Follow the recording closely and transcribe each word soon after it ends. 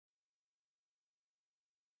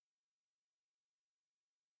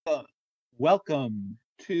Uh, Welcome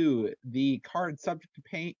to the Card Subject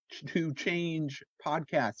to Change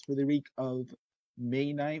podcast for the week of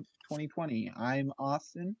May 9th, 2020. I'm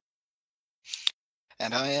Austin.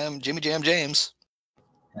 And I am Jimmy Jam James.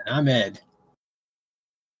 And I'm Ed.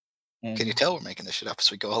 And Can you tell we're making this shit up as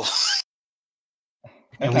we go along?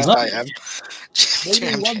 And we love I it. am Maybe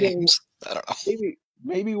Jam one day- James. I don't know.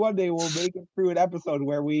 maybe one day we'll make it through an episode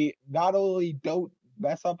where we not only don't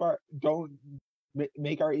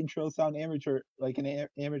make our intro sound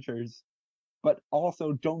amateurs, but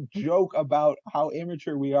also don't joke about how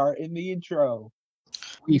amateur we are in the intro.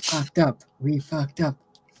 We fucked up. We fucked up.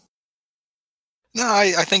 No,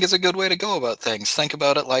 I think it's a good way to go about things. Think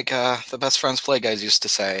about it like the Best Friends Play guys used to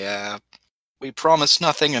say, we promise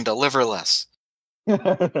nothing and deliver less.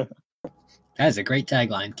 That is a great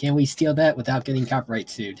tagline. Can we steal that without getting copyright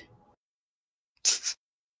sued?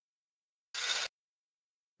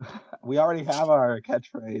 We already have our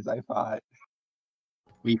catchphrase, I thought.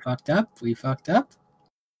 We fucked up. We fucked up.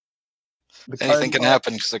 The Anything card- can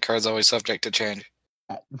happen because the card's always subject to change.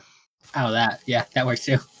 Oh, that. Yeah, that works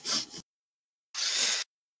too.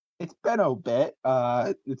 It's been a bit.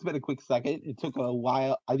 It's been a quick second. It took a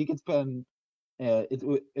while. I think it's been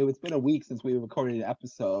it's been a week since we recorded an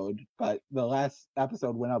episode, but the last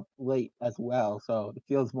episode went up late as well, so it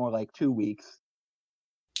feels more like 2 weeks.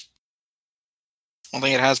 I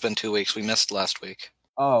think it has been 2 weeks. We missed last week.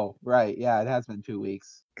 Oh, right. Yeah, it has been 2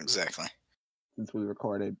 weeks Exactly. since we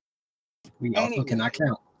recorded. We also cannot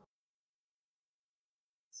count.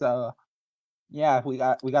 So, yeah, we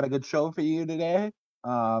got a good show for you today.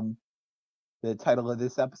 The title of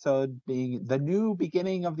this episode being "The New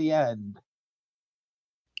Beginning of the End,"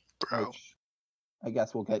 Bro. which I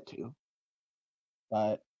guess we'll get to.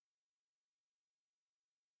 But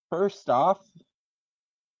first off,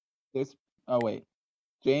 this. Oh wait,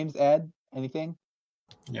 James, Ed, anything?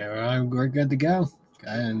 Yeah, we're good to go.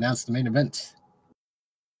 Gotta announce the main event.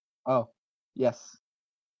 Oh, yes.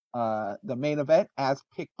 The main event, as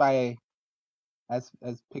picked by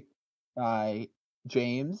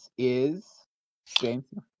James, is James.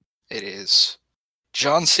 It is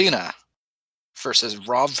John Cena versus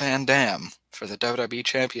Rob Van Dam for the WWE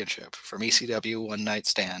Championship from ECW One Night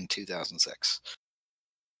Stand 2006.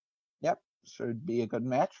 Yep, should be a good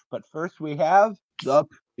match. But first, we have the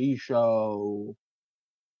pre-show.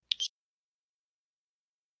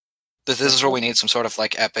 This is where we need some sort of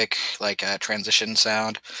like epic, like transition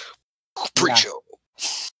sound. Pre-show.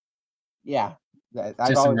 Yeah, I've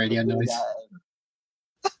Just some always radio preferred noise.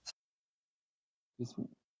 that.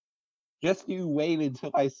 Just you wait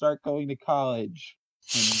until I start going to college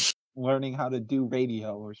and learning how to do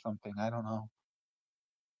radio or something. I don't know.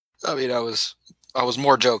 I mean, I was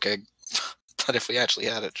more joking, but if we actually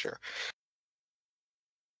had it, sure.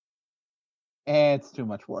 And it's too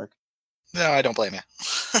much work. No, I don't blame you.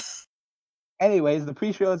 Anyways, the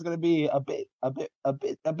pre-show is going to be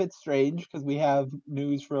a bit strange because we have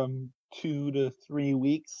news from 2 to 3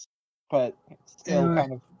 weeks, but still Yeah.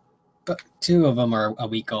 kind of. But two of them are a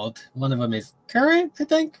week old. One of them is current, I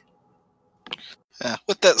think. Yeah.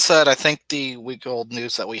 With that said, I think the week-old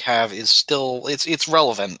news that we have is still it's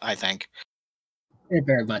relevant. I think. It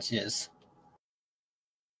very much is.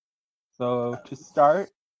 So to start,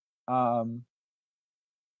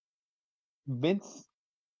 Vince.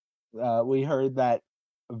 We heard that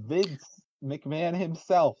Vince McMahon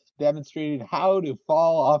himself demonstrated how to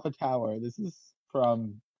fall off a tower. This is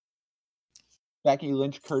from Becky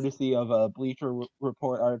Lynch, courtesy of a Bleacher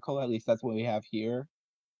Report article. At least that's what we have here.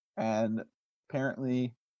 And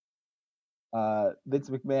apparently, Vince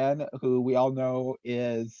McMahon, who we all know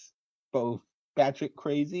is both batshit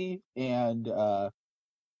crazy and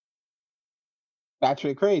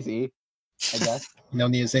batshit crazy, I guess. No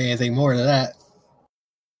need to say anything more to that.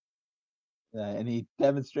 And he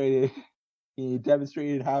demonstrated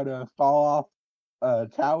how to fall off a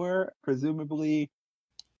tower, presumably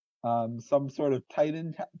some sort of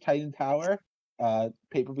Titan tower.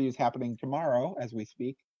 Pay-per-view is happening tomorrow as we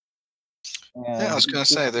speak. And Yeah, I was gonna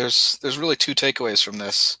say there's really two takeaways from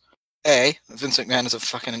this. A, Vince McMahon is a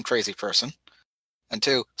fucking crazy person, and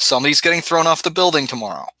two, somebody's getting thrown off the building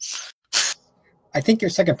tomorrow. I think your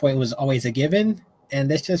second point was always a given,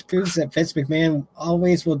 and this just proves that Vince McMahon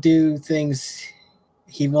always will do things.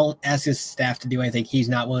 He won't ask his staff to do anything he's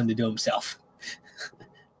not willing to do himself.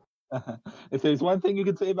 If there's one thing you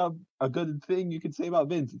could say about a good thing you could say about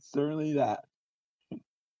Vince, it's certainly that.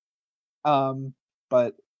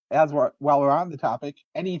 But while we're on the topic,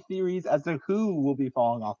 any theories as to who will be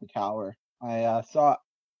falling off the tower? I saw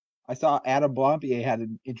Adam Blompier had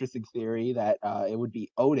an interesting theory that it would be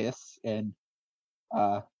Otis, and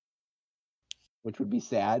which would be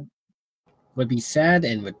sad. Would be sad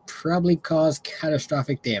and would probably cause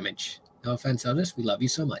catastrophic damage. No offense, Otis. We love you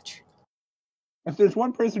so much. If there's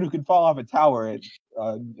one person who can fall off a tower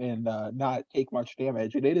and not take much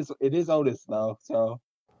damage, it is Otis though. So.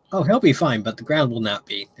 Oh, he'll be fine, but the ground will not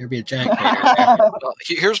be. There'll be a giant crater there. Well,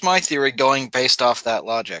 here's my theory going based off that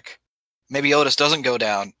logic. Maybe Otis doesn't go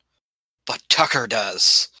down, but Tucker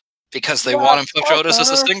does. Because they want him to push Otis as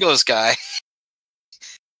a singles guy.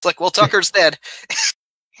 It's like, well, Tucker's dead.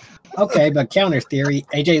 Okay, but counter theory,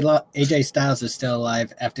 AJ Styles is still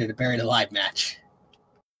alive after the Buried Alive match.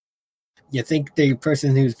 You think the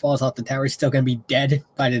person who falls off the tower is still going to be dead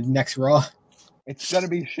by the next Raw? It's going to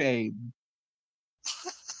be Shane.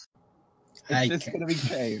 It's just going to be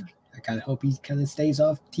Shane. I kind of hope he kind of stays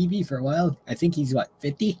off TV for a while. I think he's,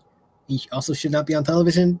 50? He also should not be on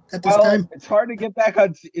television at this time. It's hard to get back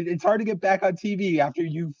on. It's hard to get back on TV after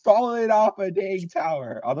you've fallen off a dang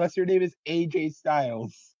tower, unless your name is AJ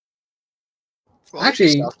Styles. Well, actually,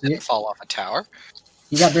 Styles didn't fall off a tower.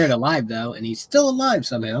 He got buried alive though, and he's still alive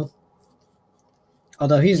somehow.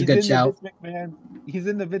 Although he's a good shout. He's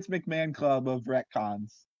in the Vince McMahon club of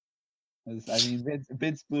retcons. I mean,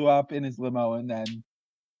 Vince blew up in his limo, and then,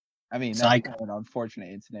 I mean, that's kind of an unfortunate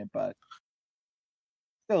incident, but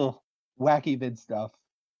still wacky Vince stuff,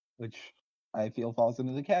 which I feel falls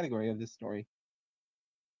into the category of this story.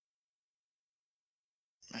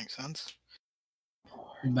 Makes sense.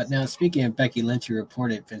 But now, speaking of Becky Lynch, who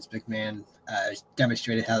reported Vince McMahon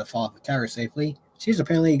demonstrated how to fall off a tower safely, she's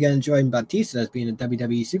apparently going to join Batista as being a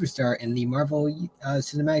WWE superstar in the Marvel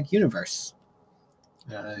Cinematic Universe.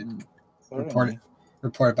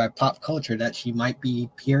 Reported by Pop Culture that she might be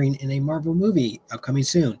appearing in a Marvel movie upcoming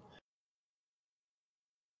soon.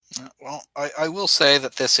 Well, I will say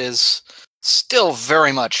that this is still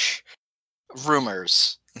very much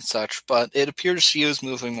rumors and such, but it appears she is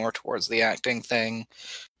moving more towards the acting thing.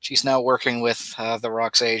 She's now working with The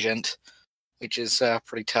Rock's agent, which is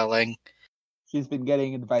pretty telling. She's been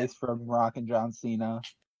getting advice from Rock and John Cena.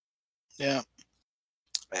 Yeah.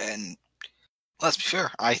 And let's be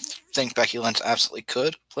fair, I think Becky Lynch absolutely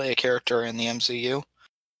could play a character in the MCU.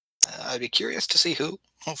 I'd be curious to see who.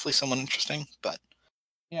 Hopefully someone interesting, but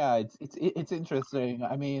yeah, it's interesting.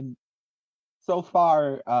 I mean, so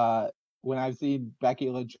far, when I've seen Becky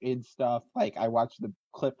Lynch in stuff, like I watched the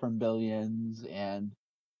clip from Billions, and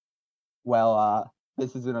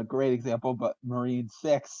this isn't a great example, but Marine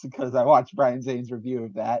 6, because I watched Brian Zane's review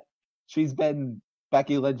of that. She's been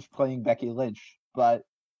Becky Lynch playing Becky Lynch, but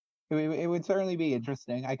it would certainly be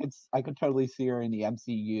interesting. I could totally see her in the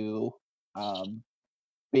MCU,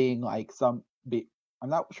 being like I'm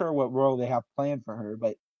not sure what role they have planned for her,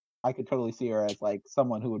 but I could totally see her as like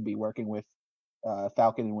someone who would be working with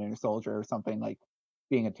Falcon and Winter Soldier or something, like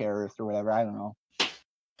being a terrorist or whatever. I don't know.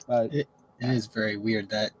 It is very weird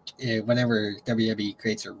that whenever WWE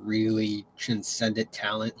creates a really transcendent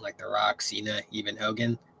talent like The Rock, Cena, even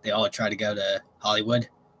Hogan, they all try to go to Hollywood,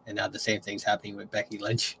 and now the same thing's happening with Becky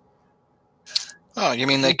Lynch. Oh, you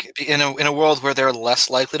mean like in a world where they're less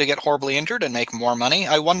likely to get horribly injured and make more money?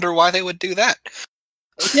 I wonder why they would do that.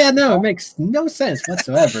 Yeah, no, it makes no sense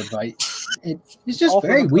whatsoever, but it's just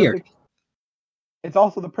very weird. It's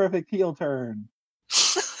also the perfect heel turn.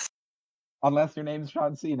 Unless your name's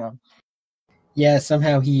John Cena. Yeah,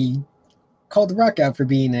 somehow he called The Rock out for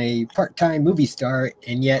being a part-time movie star,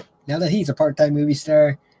 and yet, now that he's a part-time movie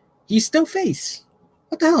star, he's still face.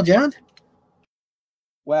 What the hell, John?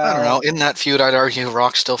 Well, I don't know. In that feud, I'd argue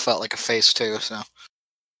Rock still felt like a face too. So,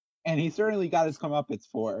 and he certainly got his comeuppance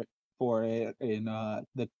for it in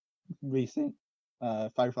the recent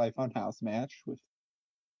Firefly Funhouse match.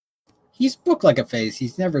 He's booked like a face.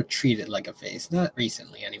 He's never treated like a face. Not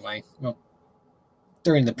recently, anyway. Well,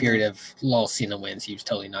 during the period of Lol Cena wins, he was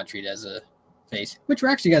totally not treated as a face, which we're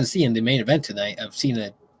actually going to see in the main event tonight of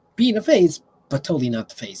Cena being a face, but totally not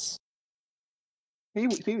the face.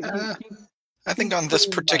 I think on this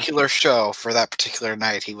particular show, for that particular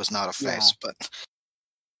night, he was not a face, but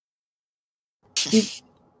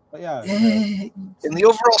yeah. In the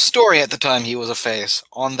overall story at the time, he was a face.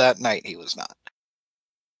 On that night, he was not.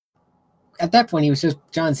 At that point, he was just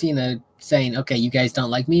John Cena saying, okay, you guys don't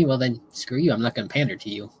like me? Well, then screw you. I'm not going to pander to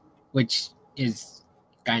you, which is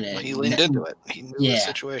kind of... Well, he leaned into it. He knew the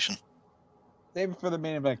situation. Save it for the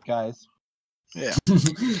main event, guys. Yeah.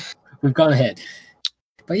 We've gone ahead.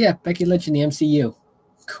 But yeah, Becky Lynch in the MCU.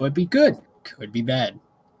 Could be good. Could be bad.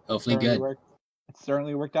 Hopefully good. It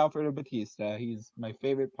certainly worked out for Batista. He's my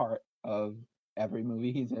favorite part of every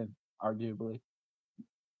movie he's in, arguably.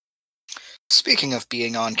 Speaking of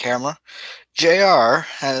being on camera, JR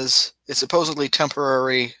is supposedly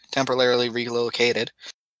temporarily relocated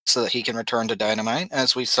so that he can return to Dynamite.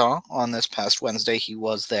 As we saw on this past Wednesday, he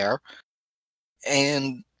was there.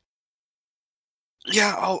 And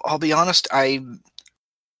yeah, I'll be honest, I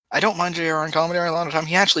don't mind JR on commentary a lot of the time.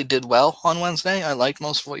 He actually did well on Wednesday. I liked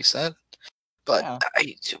most of what he said. But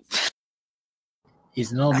Yeah.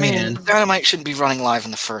 He's an old I man. mean, Dynamite shouldn't be running live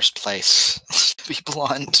in the first place, to be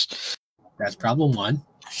blunt. That's problem one.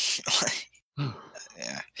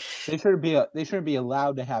 Yeah. They shouldn't be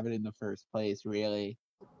allowed to have it in the first place, really.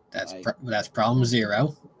 That's problem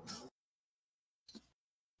zero.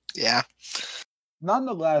 Yeah.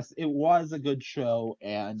 Nonetheless, it was a good show,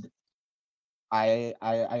 and I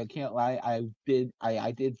can't lie.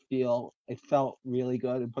 I did feel it felt really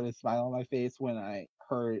good and put a smile on my face when I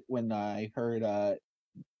heard I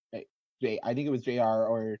think it was JR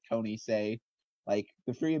or Tony say, like,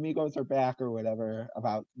 the Three Amigos are back or whatever,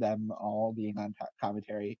 about them all being on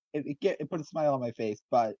commentary. It put a smile on my face,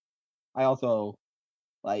 but I also,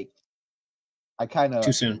 like, I kind of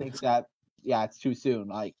Too soon. think that, yeah, it's too soon.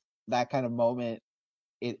 Like, that kind of moment,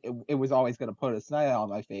 it was always going to put a smile on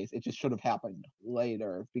my face. It just should have happened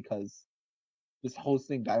later, because just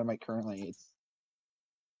hosting Dynamite currently, it's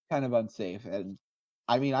kind of unsafe. And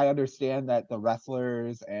I mean, I understand that the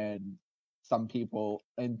wrestlers and some people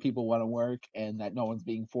want to work, and that no one's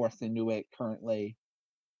being forced into it currently,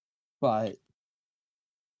 but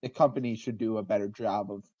the company should do a better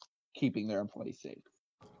job of keeping their employees safe.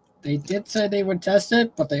 They did say they would test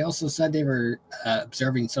it, but they also said they were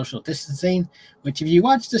observing social distancing, which if you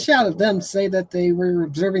watch the shot of them say that they were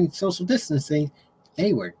observing social distancing,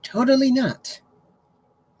 they were totally not.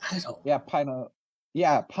 I don't.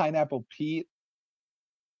 Yeah, Pineapple Pete.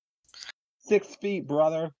 6 feet,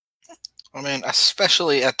 brother. I mean,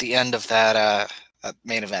 especially at the end of that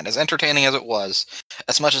main event, as entertaining as it was,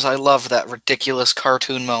 as much as I love that ridiculous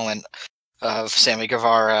cartoon moment of Sammy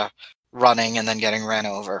Guevara running and then getting ran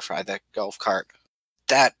over by the golf cart,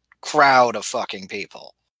 that crowd of fucking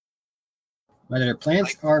people. Whether they're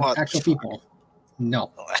plants or actual people.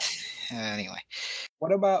 No. Anyway.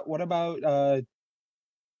 What about the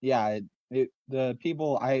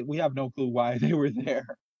people, we have no clue why they were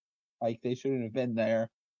there. Like, they shouldn't have been there.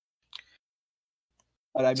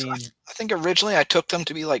 But I mean, I think originally I took them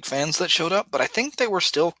to be like fans that showed up, but I think they were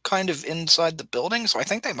still kind of inside the building, so I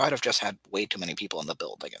think they might have just had way too many people in the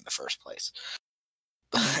building in the first place.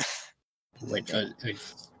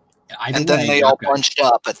 And then they all bunched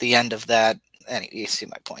up at the end of that. Anyway, you see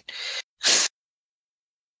my point.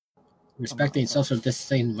 Respecting social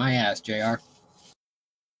distancing, my ass, JR.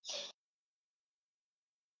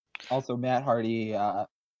 Also, Matt Hardy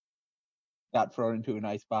got thrown into an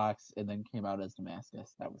ice box and then came out as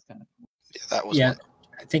Damascus. That was kind of cool. Yeah, that was one.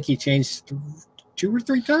 I think he changed 2 or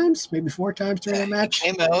 3 times, maybe 4 times during the match.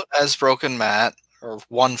 He came out as Broken Matt, or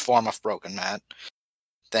one form of Broken Matt.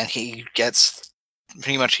 Then he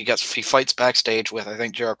fights backstage with, I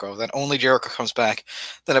think, Jericho. Then only Jericho comes back.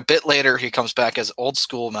 Then a bit later, he comes back as old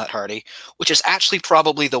school Matt Hardy, which is actually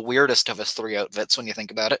probably the weirdest of his 3 outfits when you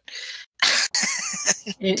think about it.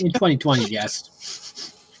 in 2020, yes.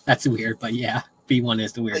 That's weird, but yeah, B1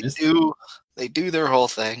 is the weirdest. They do their whole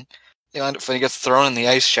thing. When he gets thrown in the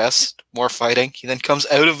ice chest, more fighting. He then comes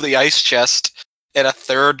out of the ice chest in a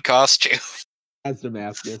 3rd costume. As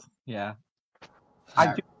Damascus, yeah.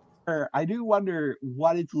 I do wonder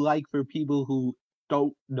what it's like for people who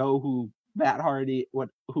don't know what Matt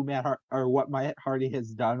Hardy has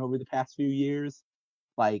done over the past few years.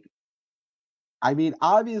 Like, I mean,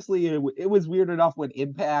 obviously it was weird enough when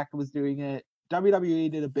Impact was doing it. WWE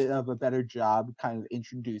did a bit of a better job kind of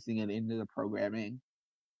introducing it into the programming.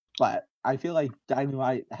 But I feel like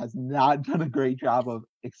Dynamite has not done a great job of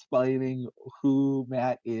explaining who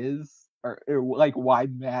Matt is, or like why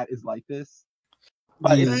Matt is like this.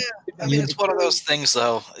 But it's one of those things,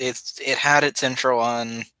 though. It had its intro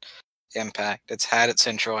on Impact. It's had its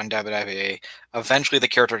intro on WWE. Eventually, the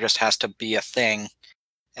character just has to be a thing,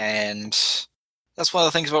 and that's one of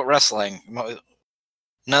the things about wrestling.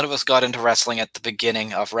 None of us got into wrestling at the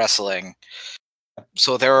beginning of wrestling,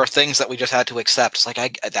 so there are things that we just had to accept. It's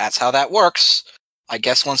like, that's how that works. I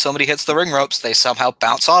guess when somebody hits the ring ropes, they somehow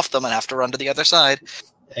bounce off them and have to run to the other side.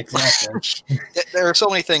 Exactly. There are so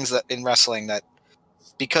many things that in wrestling that,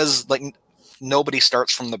 because like nobody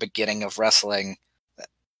starts from the beginning of wrestling,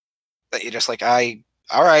 that you're just like,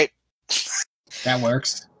 all right. That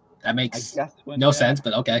works. That makes no sense,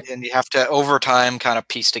 but okay. And you have to, over time, kind of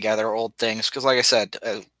piece together old things. Because like I said,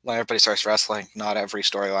 when everybody starts wrestling, not every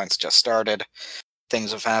storyline's just started.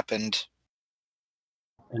 Things have happened.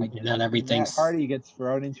 And not everything. Matt Hardy gets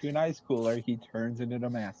thrown into an ice cooler, he turns into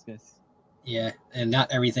Damascus. Yeah, and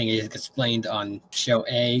not everything is explained on show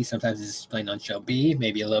A. Sometimes it's explained on show B,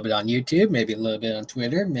 maybe a little bit on YouTube, maybe a little bit on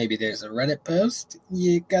Twitter, maybe there's a Reddit post.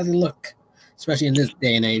 You gotta look, especially in this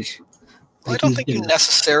day and age. Well, I don't think you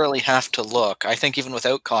necessarily have to look. I think even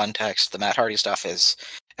without context, the Matt Hardy stuff is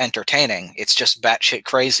entertaining. It's just batshit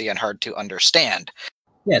crazy and hard to understand.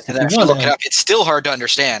 Yes, and then if you look it up, it's still hard to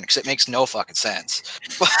understand because it makes no fucking sense.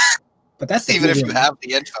 But that's even if you have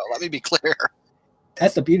the info. Let me be clear.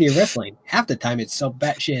 That's the beauty of wrestling. Half the time, it's so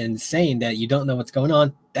batshit insane that you don't know what's going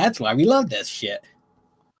on. That's why we love this shit.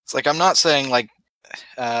 It's like I'm not saying like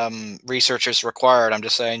research is required. I'm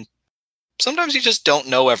just saying sometimes you just don't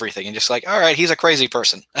know everything and just like, all right, he's a crazy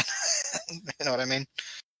person. You know what I mean?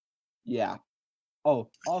 Yeah. Oh,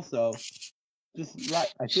 also, just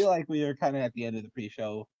right. I feel like we are kind of at the end of the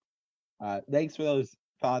pre-show. Thanks for those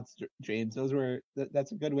thoughts, James.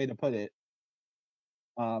 That's a good way to put it.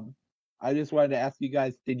 I just wanted to ask you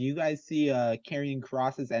guys, did you guys see Karrion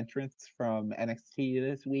Kross's entrance from NXT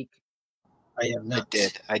this week? I have not.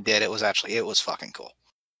 I did. It was fucking cool.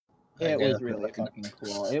 It was really fucking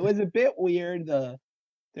cool. It was a bit weird. There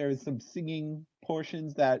was some singing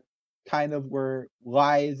portions that kind of were,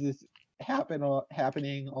 why is this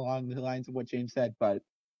happening along the lines of what James said, but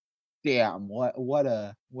damn, what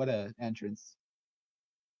a entrance.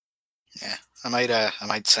 Yeah, I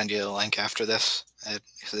might send you a link after this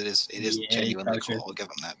because it is genuinely cool. I'll give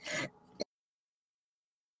them that.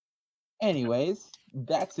 Anyways,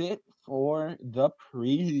 that's it for the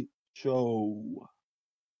pre-show.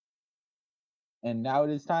 And now it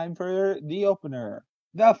is time for the opener.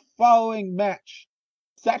 The following match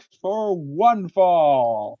set for one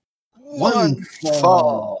fall. One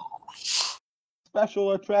fall.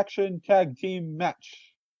 Special attraction tag team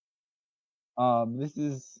match. This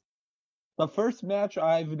is the first match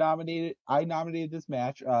I've nominated. I nominated this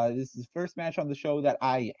match. This is the first match on the show that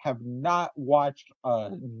I have not watched a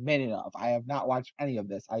minute of. I have not watched any of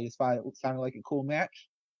this. I just thought it sounded like a cool match.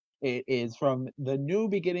 It is from the New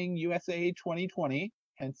Beginning USA 2020,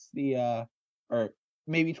 hence the or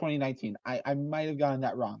maybe 2019. I might have gotten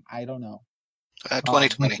that wrong. I don't know.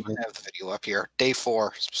 2020. I have the video up here. Day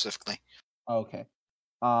 4 specifically. Okay.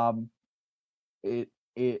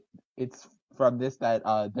 It's from this that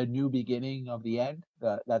the new beginning of the end.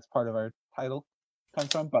 That's part of our title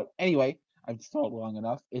comes from. But anyway, I've stalled long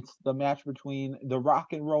enough. It's the match between the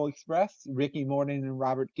Rock and Roll Express, Ricky Morton and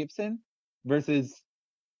Robert Gibson, versus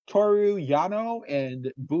Toru Yano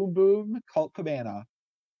and Boom Boom Colt Cabana.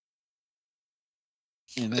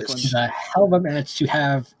 And this one's a hell of a match to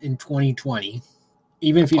have in 2020,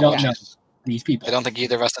 even if you don't know these people. I don't think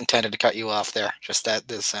either of us intended to cut you off there. Just that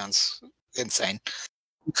this sounds insane.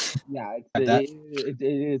 Yeah, it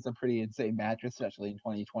is a pretty insane match, especially in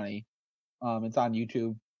 2020. It's on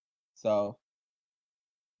YouTube, so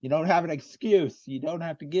you don't have an excuse. You don't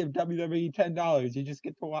have to give WWE $10. You just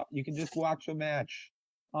get to watch. You can just watch a match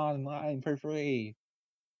online for free.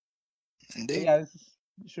 Indeed. Yeah, this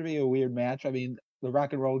should be a weird match. I mean, the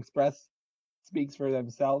Rock and Roll Express speaks for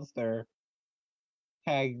themselves. They're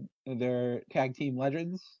tag team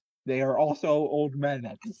legends. They are also old men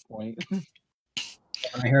at this point.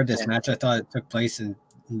 When I heard this match, I thought it took place in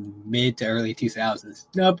mid to early 2000s.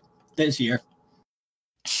 Nope, this year.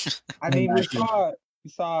 I mean, we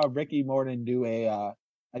saw Ricky Morton do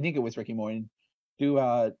I think it was Ricky Morton do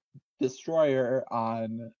a Destroyer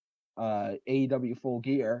on AEW Full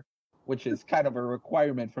Gear, which is kind of a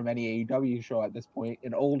requirement from any AEW show at this point.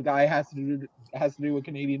 An old guy has to do a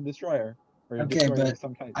Canadian Destroyer. Okay, but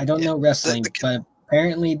I don't know wrestling, but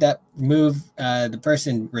apparently that move, the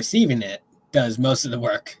person receiving it does most of the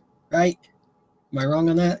work, right? Am I wrong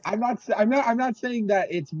on that? I'm not saying that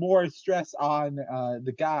it's more stress on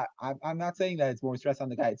the guy. I'm not saying that it's more stress on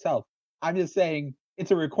the guy itself. I'm just saying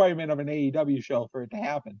it's a requirement of an AEW show for it to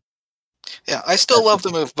happen. Yeah, I still love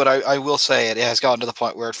the move, but I will say it has gotten to the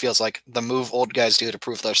point where it feels like the move old guys do to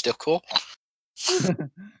prove they're still cool.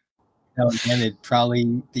 No, again, it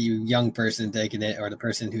probably the young person taking it or the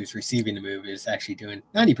person who's receiving the move is actually doing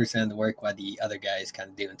 90% of the work while the other guy is kind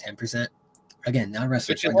of doing 10%. Again, not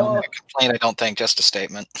wrestling. I don't know. Complaint, I don't think, just a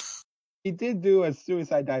statement. He did do a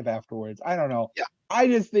suicide dive afterwards. I don't know. Yeah. I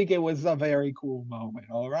just think it was a very cool moment.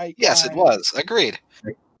 All right. Yes, it was. Agreed.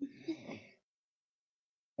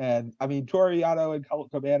 And I mean, Toru Yano and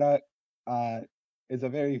Colt Cabana is a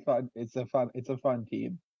very fun. It's a fun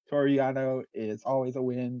team. Toru Yano is always a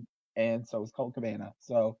win, and so is Colt Cabana.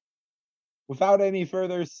 So, without any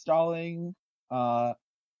further stalling,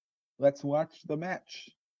 let's watch the match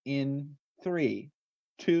in 3,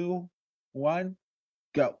 2, 1,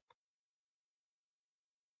 go.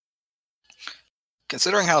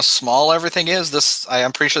 Considering how small everything is,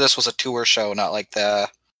 I'm pretty sure this was a tour show, not like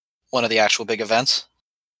one of the actual big events.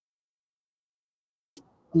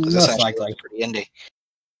 Because Most essentially likely. it's pretty indie.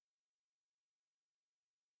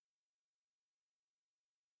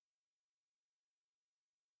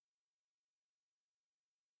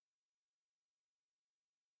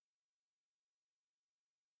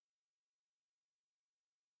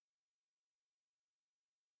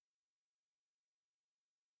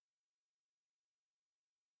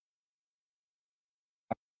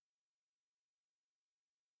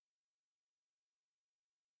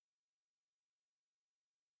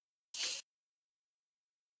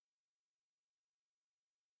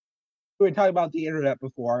 We were talking about the internet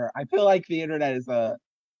before. I feel like the internet is a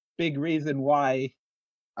big reason why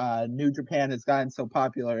New Japan has gotten so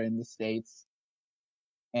popular in the States,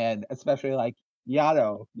 and especially like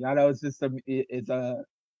Yano. Yano is just a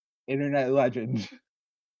internet legend.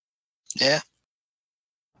 Yeah.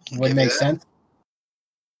 Would make sense.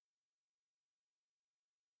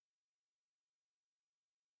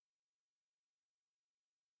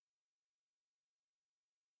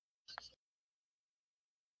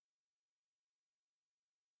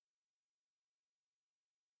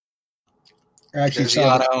 I actually There's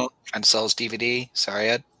saw Yano trying to sell his DVD. Sorry,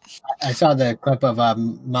 Ed. I saw the clip of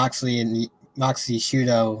Moxley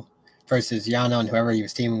Shudo versus Yano and whoever he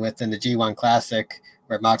was teaming with in the G1 Classic,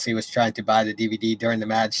 where Moxley was trying to buy the DVD during the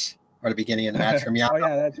match or the beginning of the match from Yano. Oh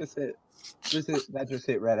yeah, that just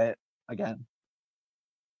hit Reddit again.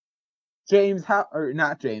 James,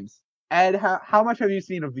 not James? Ed, how much have you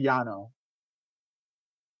seen of Yano?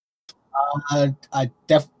 I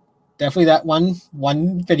definitely that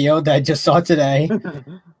one video that I just saw today.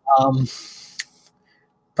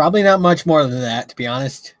 Probably not much more than that, to be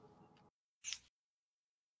honest.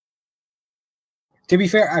 To be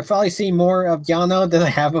fair, I've probably seen more of Yano than I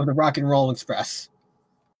have of the Rock and Roll Express.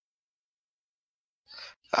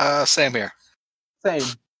 Same here. Same.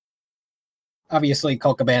 Obviously,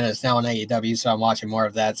 Colt Cabana is now on AEW, so I'm watching more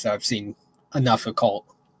of that, so I've seen enough of Colt.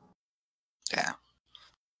 Yeah.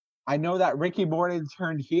 I know that Ricky Morton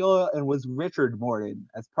turned heel and was Richard Morton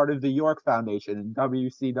as part of the York Foundation in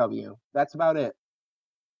WCW. That's about it.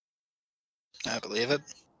 I believe it.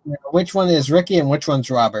 Which one is Ricky and which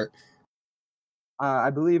one's Robert?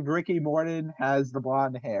 I believe Ricky Morton has the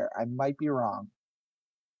blonde hair. I might be wrong.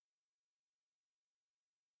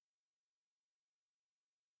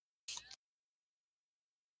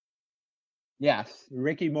 Yes,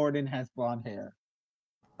 Ricky Morton has blonde hair.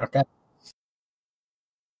 Okay.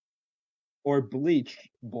 Or bleached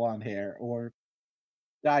blonde hair, or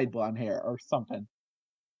dyed blonde hair, or something.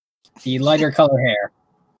 The lighter color hair.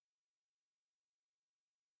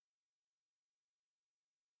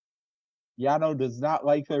 Yano does not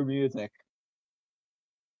like their music.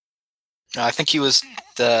 No, I think he was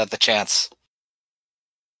the chance.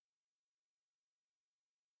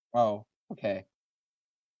 Oh, okay.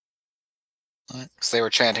 Because they were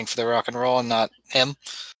chanting for the rock and roll and not him.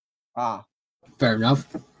 Ah. Fair enough.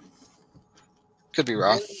 Could be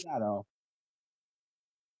wrong. Yano.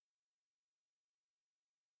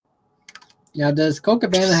 Now, does Colt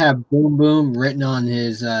Cabana have "Boom Boom" written on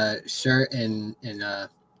his shirt and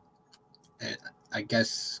I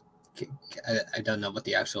guess I don't know what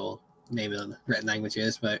the actual name of the written language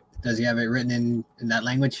is, but does he have it written in that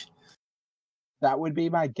language? That would be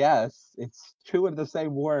my guess. It's two of the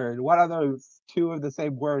same word. What are those two of the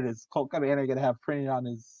same word is Colt Cabana going to have printed on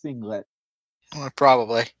his singlet? Well,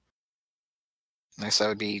 probably. I guess that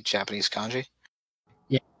would be Japanese kanji.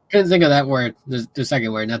 Yeah, couldn't think of that word. The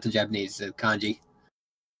second word, not the Japanese, the kanji.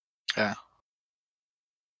 Yeah.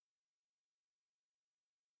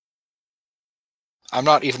 I'm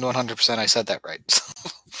not even 100% I said that right.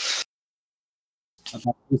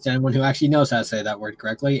 It's anyone who actually knows how to say that word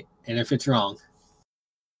correctly, and if it's wrong.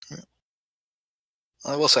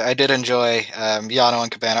 I will say I did enjoy Yano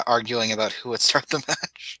and Cabana arguing about who would start the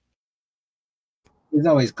match. It's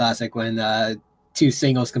always classic when two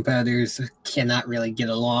singles competitors cannot really get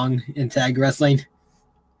along in tag wrestling,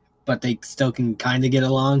 but they still can kind of get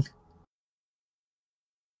along.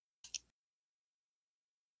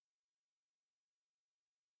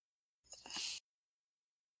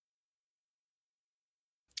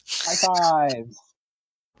 High fives.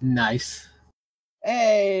 Nice.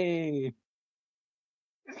 Hey.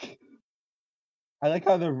 I like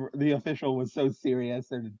how the official was so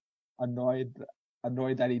serious and annoyed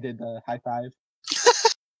that he did the high five.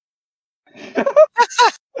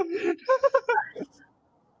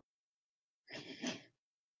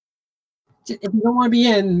 If you don't want to be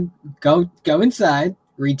in, go inside.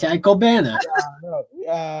 Retag Cabana.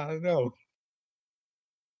 No.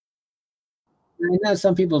 I know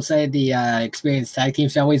some people say the experienced tag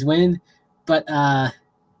teams always win, but I'd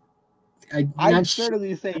not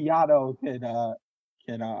certainly say Yano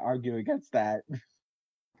can argue against that.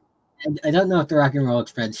 I don't know if the Rock and Roll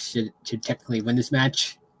Express should technically win this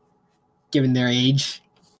match, given their age.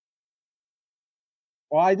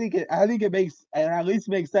 Well, I think it at least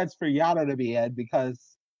makes sense for Yano to be in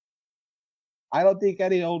because I don't think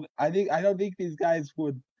these guys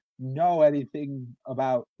would know anything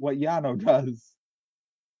about what Yano does.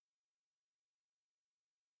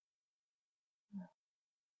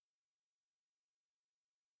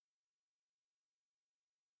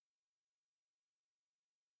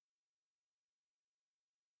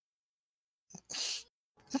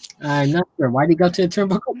 I'm not sure. Why did he go to the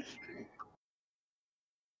turnbuckle?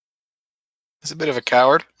 He's a bit of a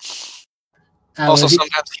coward. Uh, Also, was he-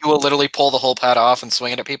 sometimes he will literally pull the whole pad off and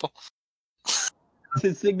swing it at people. It's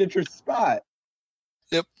his signature spot.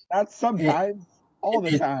 Yep. Not sometimes, all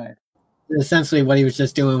the time. essentially what he was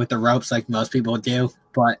just doing with the ropes, like most people do,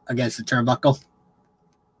 but against the turnbuckle.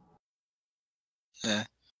 Yeah.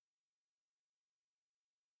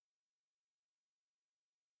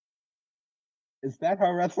 Is that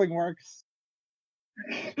how wrestling works?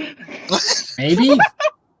 Maybe.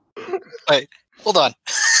 Wait, hold on.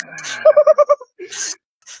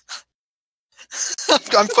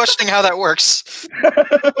 I'm questioning how that works.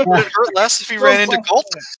 Would it hurt less if he ran into Colt?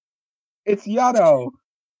 It's Yano.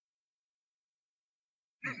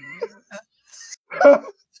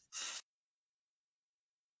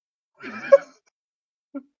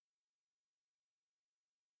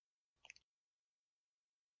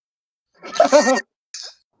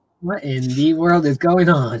 What in the world is going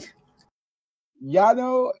on?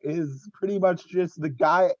 Yano is pretty much just the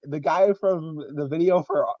guy from the video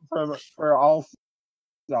for All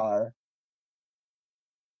Star.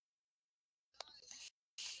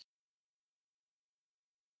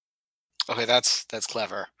 Okay, that's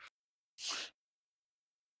clever.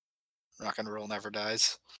 Rock and roll never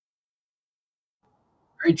dies.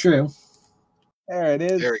 Very true. There it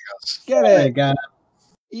is. There he goes. Get There you it. go.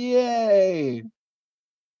 Yay.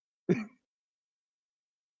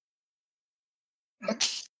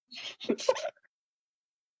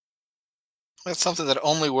 That's something that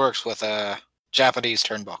only works with a Japanese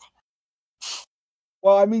turnbuckle.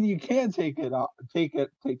 Well, I mean, you can take the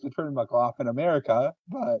turnbuckle off in America,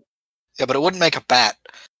 but Yeah, but it wouldn't make a bat.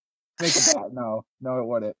 make a bat. No, it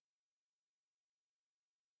wouldn't.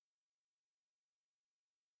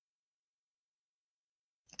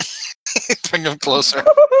 Bring him closer.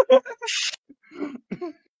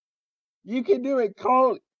 You can do it,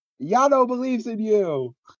 Colt. Yano believes in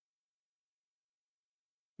you.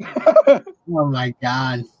 Oh my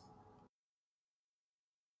god.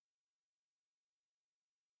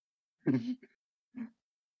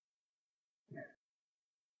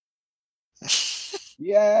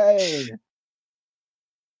 Yay.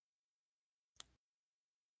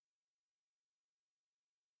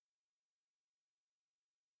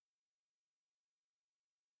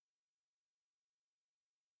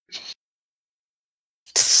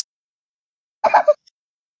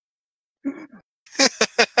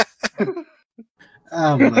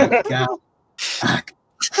 Oh my god. Fuck.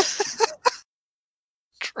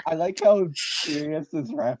 I like how serious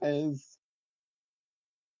this ref is.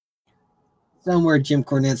 Somewhere Jim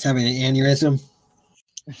Cornette's having an aneurysm.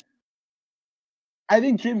 I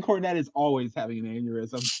think Jim Cornette is always having an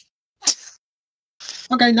aneurysm.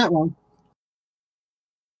 Okay, not wrong.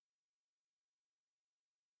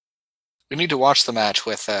 We need to watch the match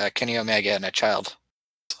with Kenny Omega and a child.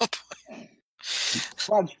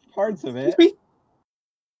 Watch parts of it. Excuse me?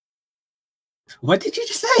 What did you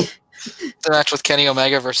just say? The match with Kenny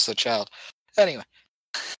Omega versus a child. Anyway.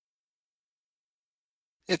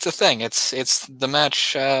 It's a thing. It's the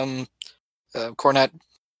match Cornette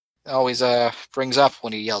always brings up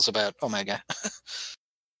when he yells about Omega.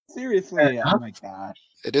 Seriously, oh my gosh.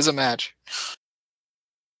 It is a match.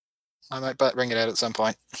 I might bring it out at some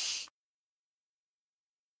point.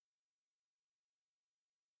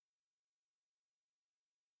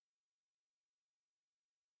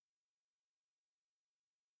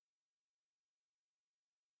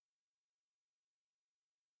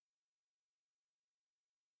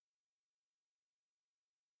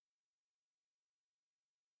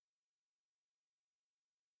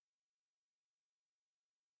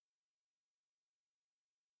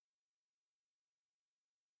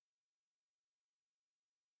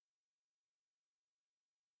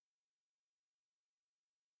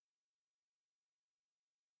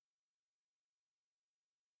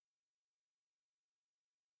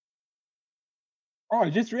 Oh, I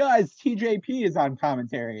just realized TJP is on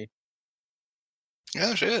commentary.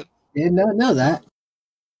 Oh shit! Did not know that.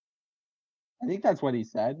 I think that's what he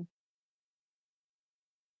said.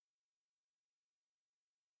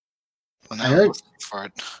 Well, I now heard- I'm listening for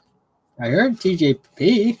it. I heard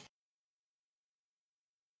TJP.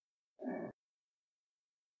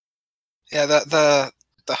 Yeah, the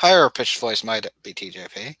higher pitched voice might be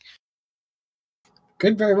TJP.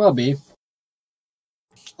 Could very well be.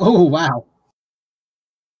 Oh wow!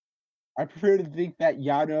 I prefer to think that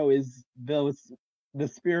Yano is the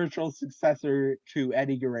spiritual successor to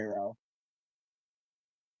Eddie Guerrero.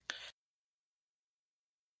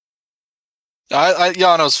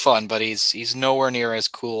 Yano's fun, but he's nowhere near as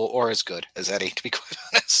cool or as good as Eddie, to be quite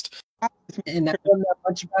honest. And I don't know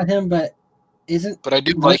much about him, but isn't. But I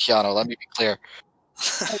do like Yano. Let me be clear.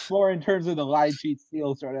 More in terms of the lie, cheat,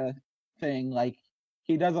 steal sort of thing. Like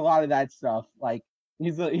he does a lot of that stuff. Like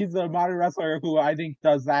he's a modern wrestler who I think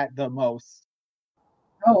does that the most.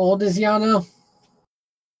 How old is Yano?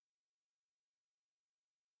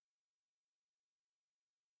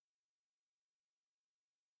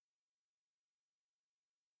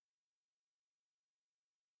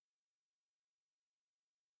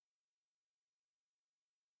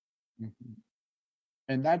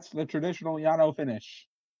 And that's the traditional Yano finish.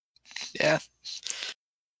 Yeah.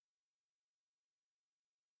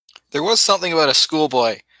 There was something about a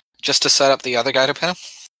schoolboy just to set up the other guy to pin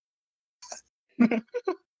him.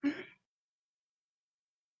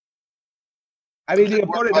 I mean, the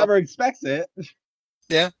opponent never expects it.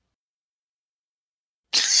 Yeah.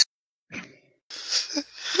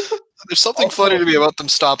 There's something funny to me about them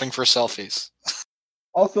stopping for selfies.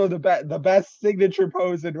 Also, the best signature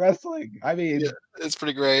pose in wrestling. I mean, Yeah, it's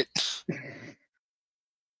pretty great.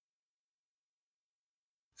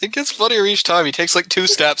 It gets funnier each time. He takes like 2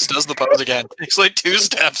 steps, does the pose again. Takes like 2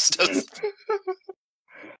 steps, does.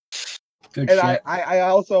 Good and shit. I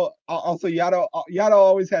also Yano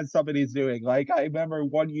always has something he's doing. Like I remember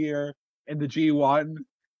one year in the G1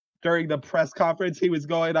 during the press conference, he was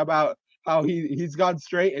going about how he's gone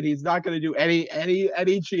straight and he's not going to do any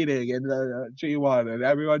cheating in the G1, and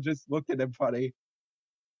everyone just looked at him funny.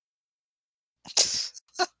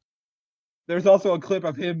 There's also a clip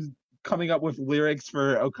of him coming up with lyrics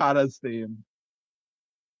for Okada's theme.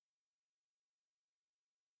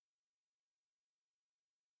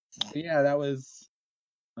 Yeah, that was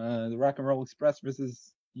the Rock and Roll Express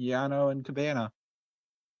versus Yano and Cabana.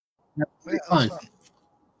 Very fun.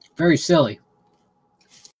 Very silly.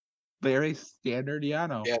 Very standard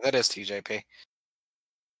Yano. Yeah, that is TJP.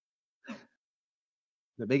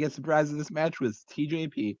 The biggest surprise of this match was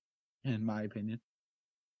TJP, in my opinion.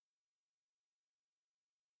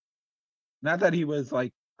 Not that he was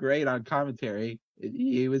like great on commentary.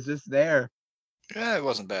 He was just there. Yeah, it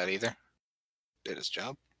wasn't bad either. Did his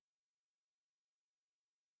job.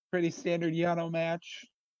 Pretty standard Yano match.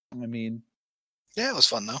 I mean, Yeah, it was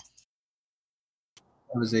fun though.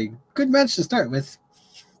 It was a good match to start with.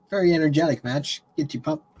 Very energetic match. Get you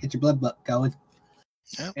pumped. Get your blood going.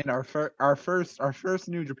 Yeah. and our first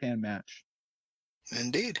New Japan match.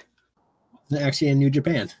 Indeed. Actually, in New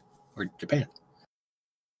Japan or Japan.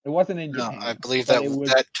 It wasn't in No, Japan. I believe but that it was,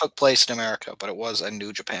 that took place in America, but it was a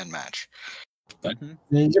New Japan match. But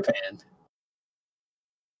in Japan,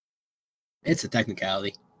 it's a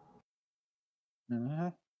technicality.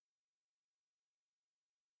 Anyway,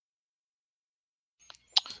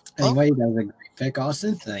 that was a great pick,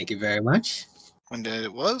 Austin. Thank you very much. When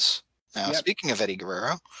it was? Now, Yep. speaking of Eddie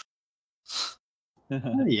Guerrero,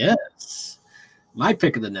 Oh, yes. My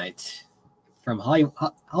pick of the night from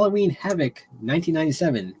Halloween Havoc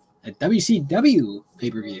 1997, a WCW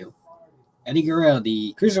pay-per-view. Eddie Guerrero,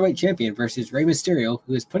 the Cruiserweight Champion, versus Rey Mysterio,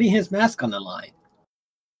 who is putting his mask on the line.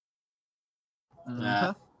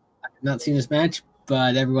 I've not seen this match,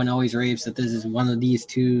 but everyone always raves that this is one of these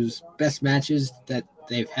two's best matches that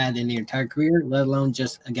they've had in their entire career, let alone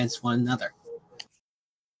just against one another.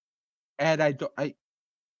 And I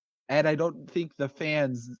don't think the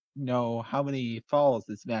fans know how many falls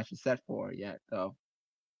this match is set for yet, though.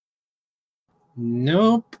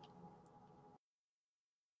 Nope.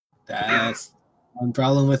 That's one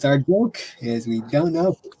problem with our joke is we don't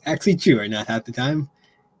know if it's actually true or not half the time.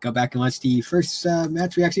 Go back and watch the first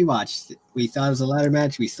match we actually watched. We thought it was a ladder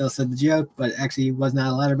match. We still said the joke, but it actually was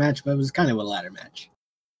not a ladder match, but it was kind of a ladder match.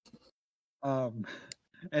 And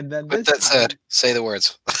then with this that said, say the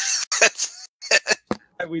words.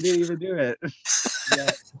 we didn't even do it. Yeah.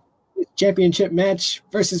 Championship match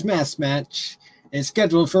versus mask match is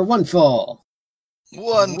scheduled for one fall.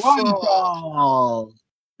 One fall.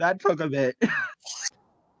 That took a bit.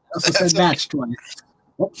 Also said match twice.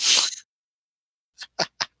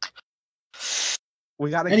 We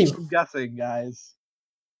gotta Anyway. keep them guessing, guys.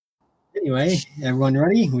 Anyway, everyone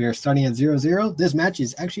ready? We are starting at 0-0. This match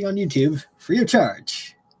is actually on YouTube, free of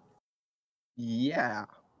charge. Yeah.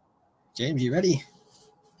 James, you ready?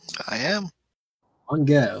 I am. On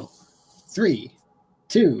go. 3,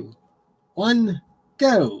 2, 1,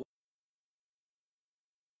 go.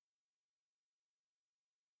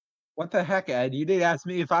 What the heck, Ed? You didn't ask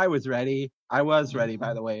me if I was ready. I was ready,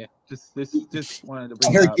 by the way. Just wanted to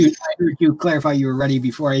bring it up. I heard you clarify you were ready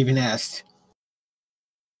before I even asked.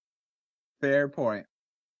 Fair point.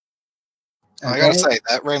 I gotta say,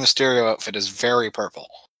 that Rey Mysterio outfit is very purple.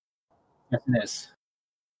 Yes, it is.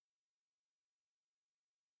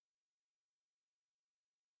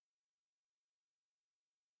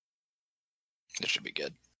 It should be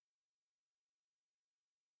good.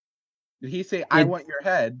 Did he say, I want your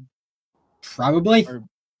head? Probably. Or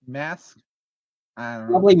mask? I don't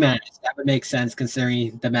know. Probably mask. That would make sense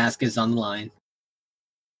considering the mask is on the line.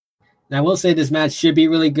 And I will say this match should be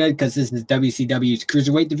really good because this is WCW's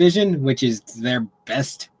Cruiserweight division, which is their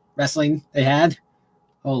best wrestling they had.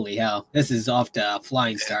 Holy hell. This is off to a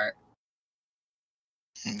flying start.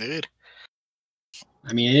 Indeed.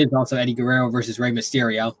 I mean, it is also Eddie Guerrero versus Rey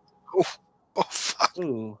Mysterio. Oh, fuck.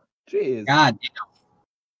 Ooh, jeez. God damn.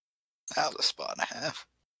 That was a spot and a half.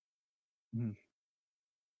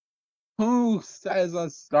 Who says a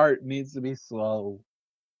start needs to be slow?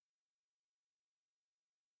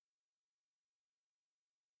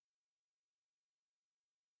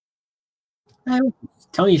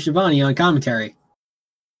 Tony Schiavone on commentary.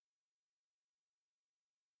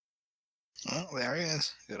 Oh, there he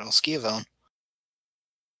is. Good old Schiavone.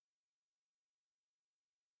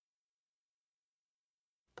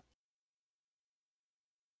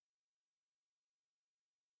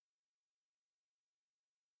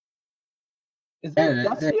 Is that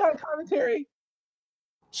Dusty on commentary?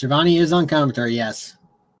 Schiavone is on commentary, yes.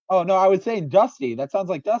 Oh, no, I was saying Dusty. That sounds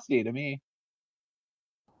like Dusty to me.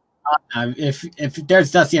 If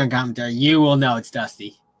there's Dusty on commentary, you will know it's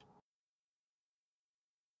Dusty.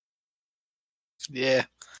 Yeah.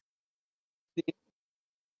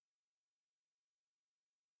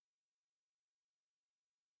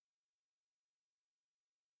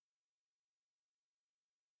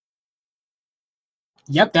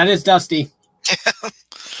 Yep, that is Dusty.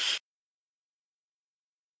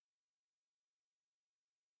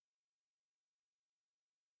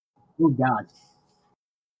 Oh, God.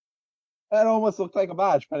 That almost looked like a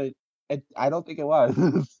botch, but I don't think it was.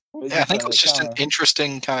 Yeah, I think it was just an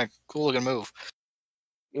interesting, kind of cool looking move.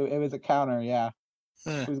 It was a counter, yeah.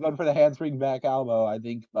 Yeah. He was going for the handspring back elbow, I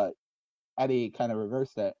think, but Eddie kind of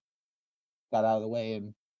reversed it. Got out of the way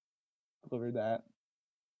and delivered that.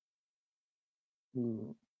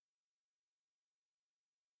 Ooh.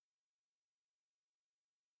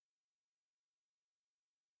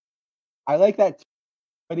 I like that,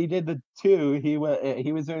 but he did the two. He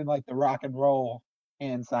was doing like the rock and roll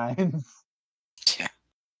hand signs. Yeah.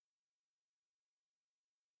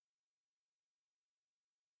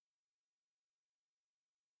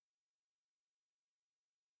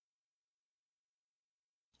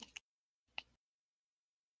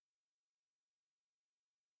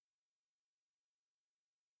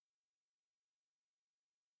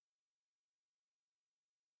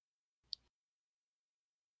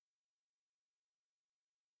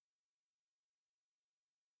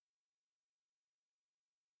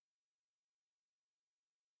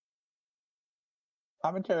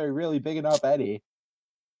 Commentary really bigging up Eddie,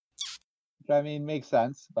 which I mean makes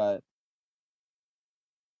sense, but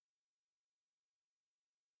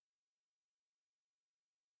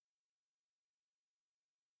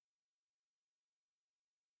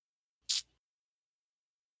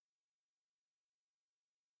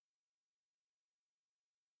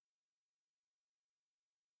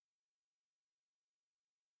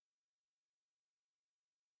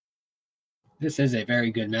This is a very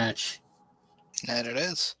good match. And it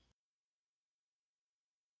is.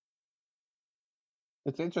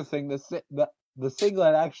 it's interesting. The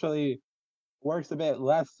singlet actually works a bit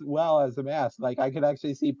less well as a mask. Like I could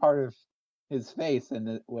actually see part of his face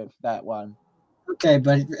with that one. Okay,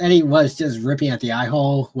 but Eddie was just ripping at the eye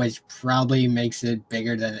hole, which probably makes it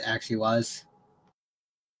bigger than it actually was.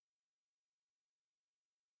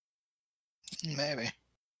 Maybe.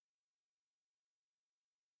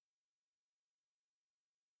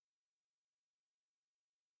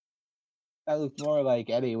 That looked more like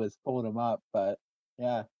Eddie was pulling him up, but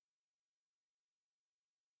yeah.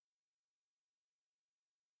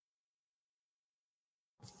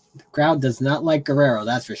 The crowd does not like Guerrero,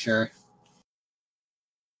 that's for sure.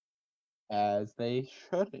 As they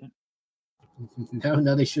shouldn't.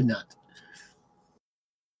 No, they should not.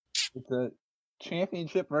 It's a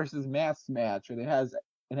championship versus mask match, and it has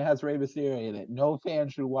Rey Mysterio in it. No fan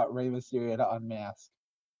should want Rey Mysterio to unmask,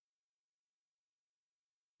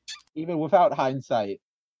 even without hindsight.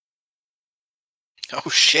 Oh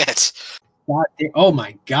shit! Oh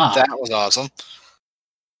my god! That was awesome.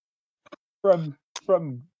 From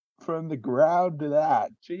the ground to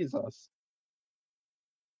that, Jesus.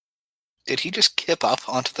 Did he just kip up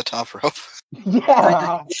onto the top rope?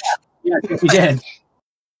 Yeah, Yeah, I think he did.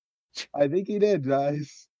 I think he did,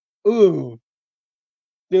 guys. Ooh,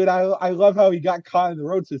 dude, I love how he got caught in the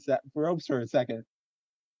ropes for a second.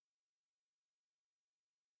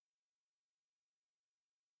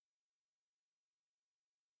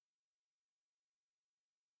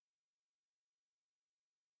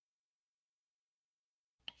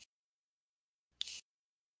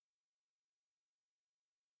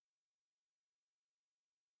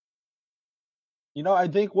 You know, I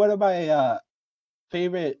think one of my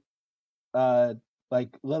favorite like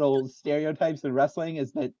little stereotypes in wrestling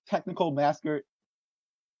is that a technical masterclass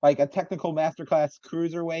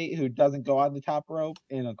cruiserweight who doesn't go on the top rope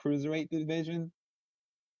in a cruiserweight division.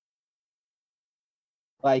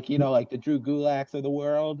 Like, you know, like the Drew Gulaks of the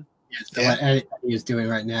world. So what Eddie is doing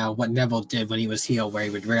right now, what Neville did when he was heel, where he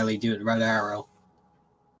would rarely do it Red Arrow.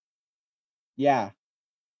 Yeah.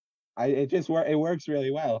 It works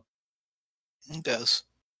really well. It does.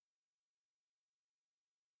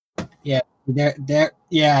 Yeah,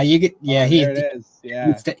 yeah, you get, yeah, there it is.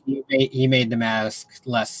 Yeah. He made the mask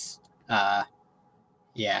less,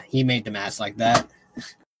 yeah, he made the mask like that.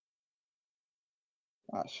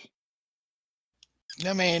 Gosh.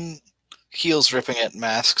 I mean, heels ripping at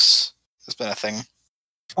masks has been a thing.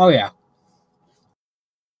 Oh yeah,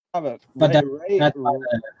 But that's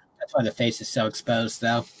why the face is so exposed,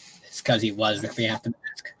 though. It's because he was ripping at the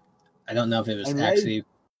mask. I don't know if it was actually.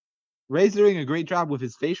 Ray's doing a great job with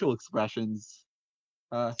his facial expressions.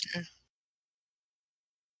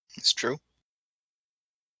 It's true.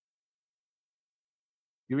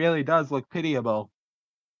 He really does look pitiable.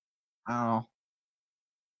 Oh.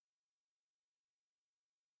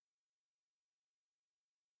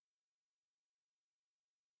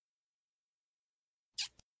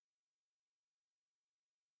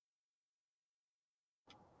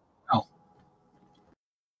 Oh.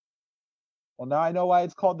 Well, now I know why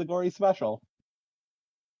it's called the Gory Special.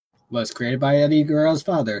 Was created by Eddie Guerrero's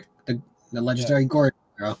father, the legendary Gory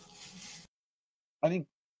Guerrero. I think.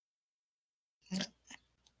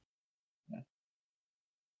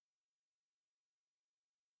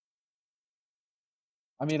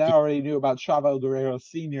 I mean, I already knew about Chavo Guerrero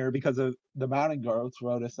Sr. because of the Mountain Girls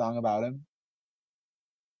wrote a song about him.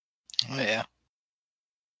 Oh yeah.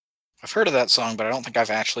 I've heard of that song, but I don't think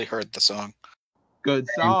I've actually heard the song. Good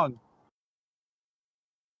song.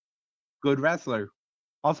 Good wrestler.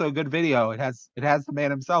 Also a good video. It has the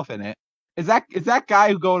man himself in it. Is that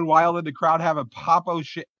guy who going wild in the crowd have a Papa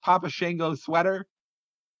Shango sweater?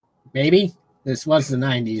 Maybe. This was the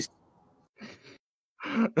 90s.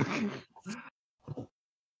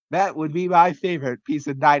 That would be my favorite piece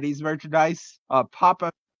of 90s merchandise.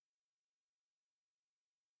 Papa.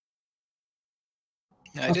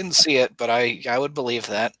 I didn't see it, but I would believe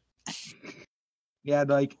that. He had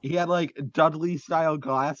like Dudley style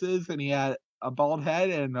glasses, and he had a bald head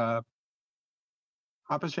and a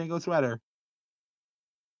Papa Shango sweater.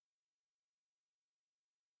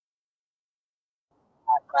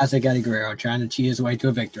 Classic Eddie Guerrero trying to cheat his way to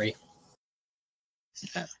a victory.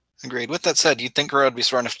 Yeah, agreed. With that said, you'd think Guerrero would be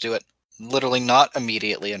smart enough to do it literally not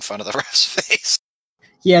immediately in front of the ref's face.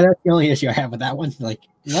 Yeah, that's the only issue I have with that one. Like,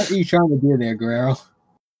 what are you trying to do there, Guerrero?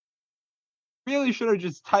 Really should have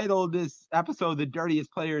just titled this episode "The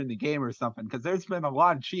Dirtiest Player in the Game" or something, because there's been a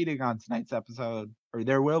lot of cheating on tonight's episode, or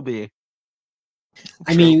there will be.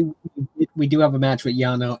 I mean, we do have a match with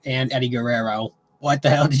Yano and Eddie Guerrero. What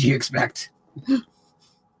the hell did you expect?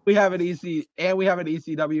 We have an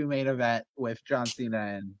ECW main event with John Cena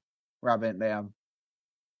and Rob Van Dam.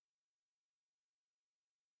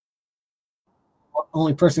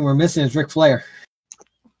 Only person we're missing is Ric Flair.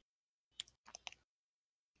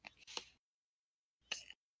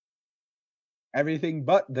 Everything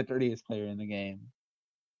but the dirtiest player in the game.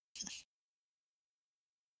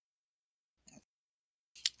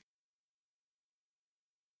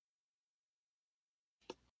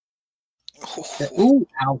 Ooh,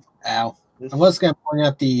 ow, ow. I was going to point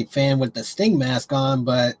out the fan with the Sting mask on,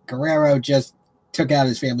 but Guerrero just took out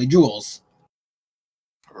his family jewels.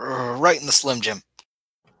 Right in the Slim Jim.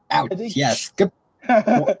 Ouch, yes. Good.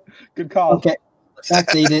 Good call. Okay.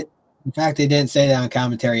 The fact they didn't say that on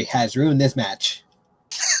commentary has ruined this match.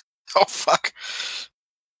 Oh fuck!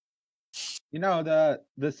 You know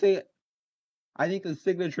I think the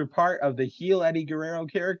signature part of the heel Eddie Guerrero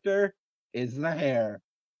character is the hair.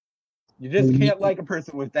 You just can't like a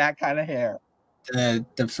person with that kind of hair. The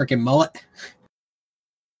freaking mullet.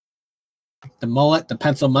 The mullet, the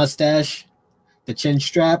pencil mustache, the chin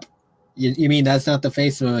strap. You mean that's not the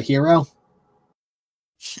face of a hero?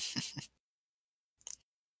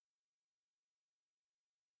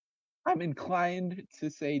 I'm inclined to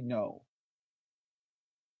say no.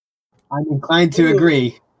 I'm inclined to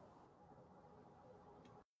agree.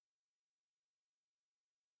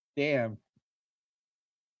 Damn.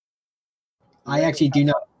 I actually do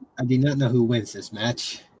not. I do not know who wins this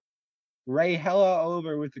match. Ray hella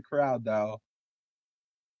over with the crowd though.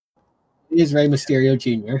 It is Rey Mysterio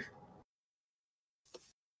Jr.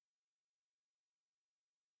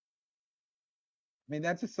 I mean,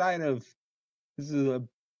 that's a sign of this is a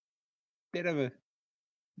bit of a.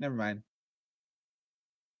 Never mind.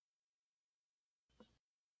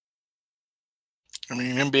 I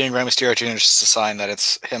mean, him being Rey Mysterio Jr. is just a sign that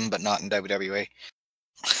it's him, but not in WWE.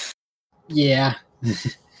 Yeah.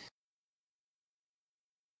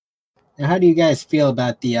 Now, how do you guys feel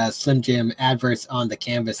about the Slim Jim adverts on the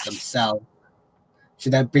canvas themselves?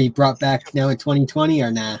 Should that be brought back now in 2020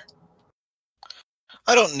 or nah?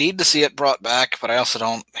 I don't need to see it brought back, but I also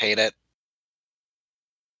don't hate it.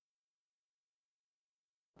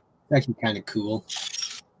 It's actually kind of cool.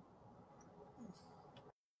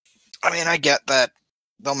 I mean, I get that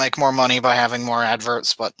they'll make more money by having more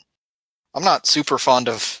adverts, but I'm not super fond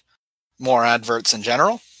of more adverts in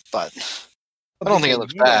general, but I don't think it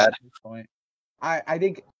looks bad. At this point. I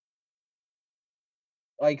think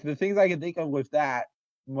like the things I can think of with that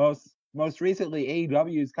most recently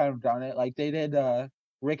AEW's kind of done it. Like they did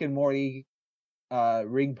Rick and Morty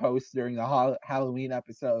ring posts during the Halloween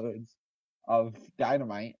episodes of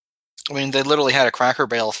Dynamite. I mean, they literally had a Cracker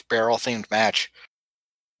Barrel themed match.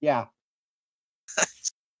 Yeah.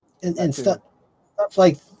 And stuff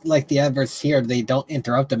like the adverts here, they don't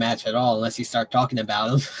interrupt the match at all unless you start talking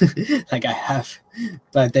about them, like I have.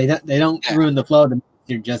 But they don't ruin the flow.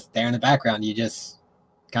 You're just there in the background. You just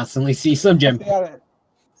constantly see Slim Jim. Yeah,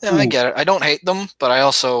 I get it. I don't hate them, but I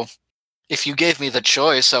also, if you gave me the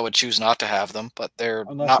choice, I would choose not to have them. But they're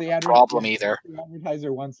not a problem either. The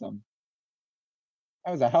advertiser wants them.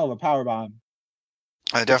 That was a hell of a power bomb.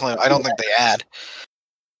 I don't think they add.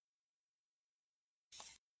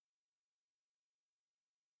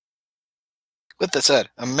 With that said,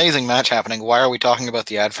 amazing match happening. Why are we talking about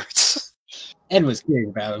the adverts? Ed was curious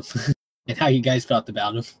about him and how you guys felt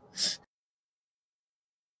about him.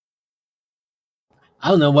 I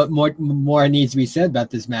don't know what more needs to be said about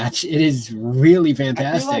this match. It is really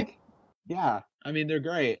fantastic. I mean, they're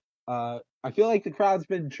great. I feel like the crowd's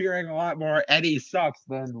been cheering a lot more Eddie sucks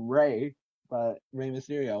than Rey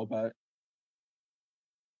Mysterio, but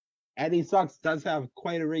Eddie sucks does have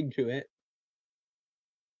quite a ring to it.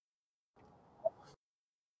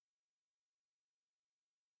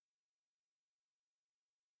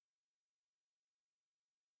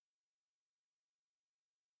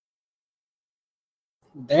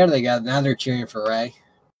 There they go. Now they're cheering for Rey.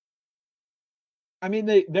 I mean,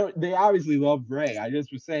 they obviously love Rey. I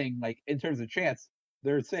just was saying, like, in terms of chance,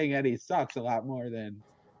 they're saying Eddie sucks a lot more than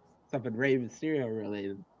something Rey Mysterio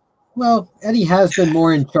related. Well, Eddie has been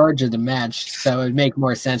more in charge of the match, so it would make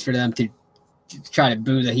more sense for them to try to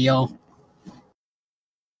boo the heel.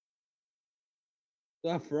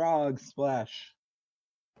 The frog splash.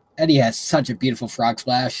 Eddie has such a beautiful frog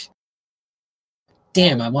splash.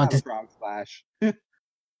 Damn, I want this frog splash.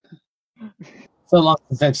 So long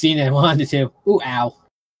since I've seen it, I wanted to. Ooh, ow.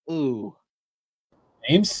 Ooh.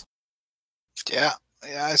 James? Yeah,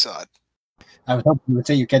 I saw it. I was hoping you would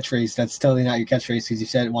say your catchphrase. That's totally not your catchphrase because you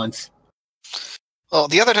said it once. Well,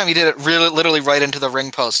 the other time you did it literally right into the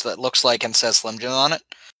ring post that looks like and says Slim Jim on it.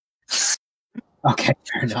 Okay,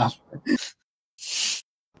 fair enough.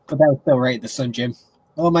 But that was still right, the Slim Jim.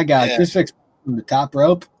 Oh my god, Chris fixed from the top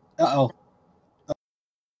rope. Uh-oh.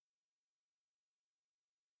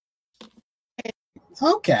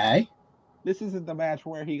 Okay. This isn't the match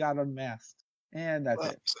where he got unmasked. And that's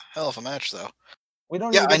it. It's a hell of a match, though.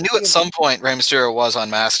 I knew at some point Rey Mysterio was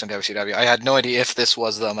unmasked in WCW. I had no idea if this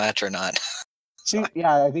was the match or not. So.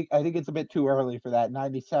 Yeah, I think it's a bit too early for that.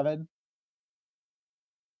 97.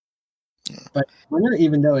 But winner,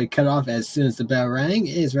 even though it cut off as soon as the bell rang,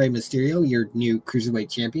 is Rey Mysterio, your new cruiserweight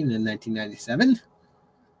champion in 1997.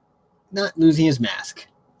 Not losing his mask.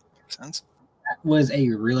 Makes sense. That was a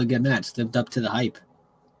really good match. Lived up to the hype.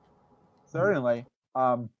 Certainly.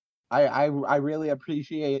 I really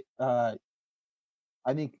appreciate. I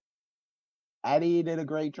think Eddie did a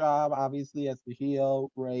great job, obviously, as the heel.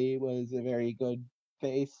 Rey was a very good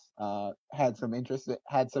face. Had some interest.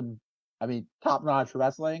 I mean, top-notch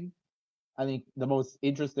wrestling. I think the most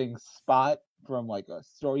interesting spot from like a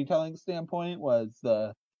storytelling standpoint was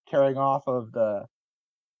the tearing off of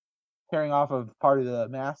part of the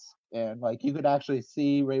mask, and like you could actually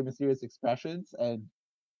see Rey Mysterio's expressions, and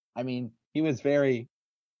I mean he was very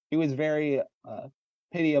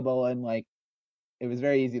pitiable, and like it was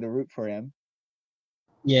very easy to root for him.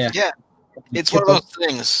 Yeah. Yeah, it's one of those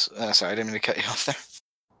things. Sorry, I didn't mean to cut you off there.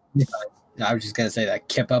 I was just gonna say that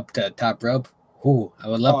kip up to top rope. Ooh, I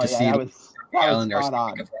would love to see that was spot on.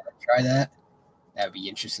 Try that. That'd be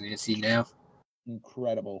interesting to see now.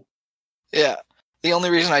 Incredible. Yeah. The only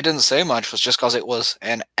reason I didn't say much was just because it was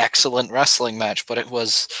an excellent wrestling match, but it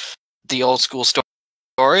was the old school story,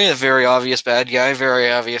 a very obvious bad guy,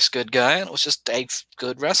 very obvious good guy, and it was just a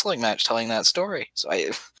good wrestling match telling that story. So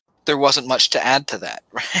there wasn't much to add to that,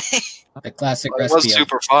 right? The classic It recipe. was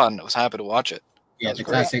super fun. I was happy to watch it. Yeah,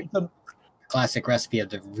 the classic recipe of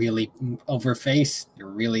the really over face, the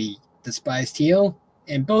really despised heel,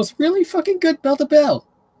 and both really fucking good bell to bell.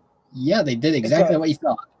 Yeah, they did exactly what you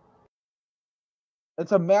thought.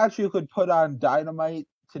 It's a match you could put on Dynamite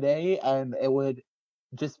today, and it would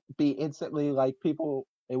just be instantly like people.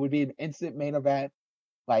 It would be an instant main event.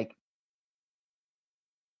 Like,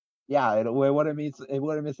 yeah, it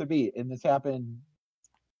wouldn't miss a beat. And this happened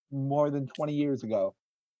more than 20 years ago.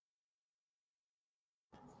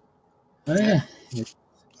 Oh yeah,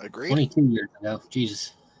 agreed. 22 years ago,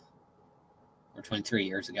 Jesus, or 23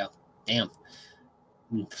 years ago. Damn,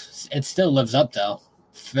 it still lives up though.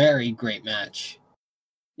 Very great match.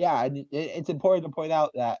 Yeah, and it's important to point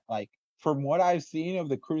out that, like, from what I've seen of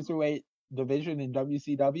the cruiserweight division in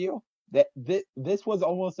WCW, that this was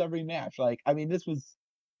almost every match. Like, I mean, this was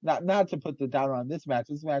not to put the down on this match.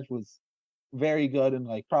 This match was very good and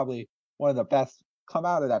like probably one of the best come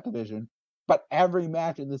out of that division. But every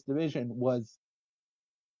match in this division was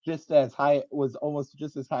almost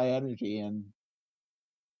just as high energy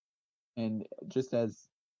and just as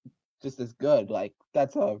good. Like,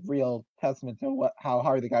 that's a real testament to how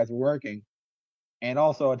hard the guys were working, and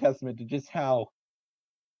also a testament to just how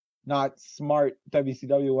not smart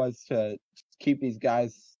WCW was to keep these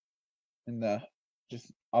guys in the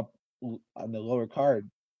just up on the lower card.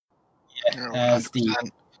 Yeah, as the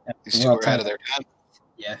world ahead of their time.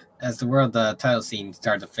 Yeah, as the world title scene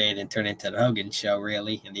started to fade and turn into the Hogan show,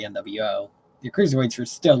 really, in the NWO, the cruiserweights were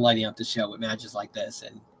still lighting up the show with matches like this,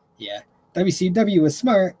 and yeah, WCW was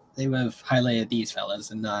smart. They would have highlighted these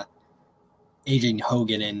fellas and not aging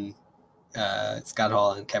Hogan and Scott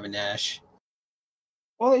Hall and Kevin Nash.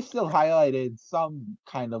 Well, they still highlighted some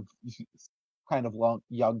kind of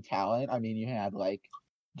young talent. I mean, you had like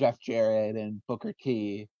Jeff Jarrett and Booker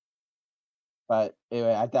T, but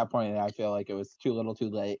at that point, I feel like it was too little, too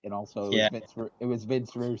late, and also it was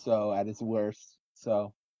Vince Russo at his worst.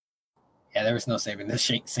 So yeah, there was no saving the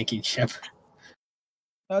sinking ship.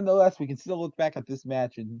 Nonetheless, we can still look back at this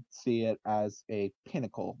match and see it as a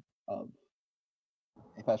pinnacle of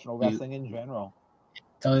professional wrestling in general.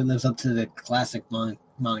 Totally lives up to the classic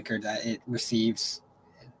moniker that it receives.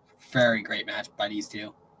 Very great match by these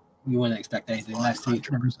two. You wouldn't expect anything less.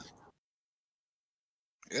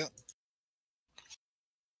 Yeah.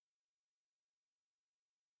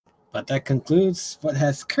 But that concludes what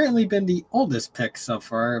has currently been the oldest pick so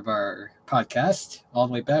far of our podcast, all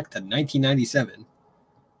the way back to 1997.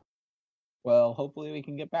 Well, hopefully we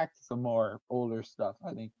can get back to some more older stuff.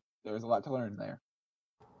 I think there's a lot to learn there.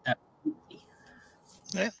 Absolutely.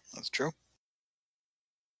 Yeah, that's true.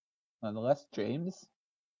 Nonetheless, James.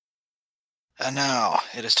 And now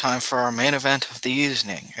it is time for our main event of the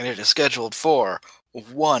evening, and it is scheduled for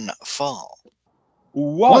one fall.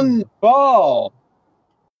 One fall!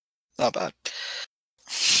 Not bad.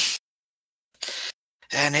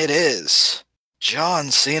 And it is John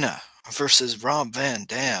Cena versus Rob Van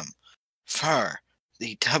Dam for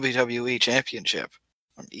the WWE Championship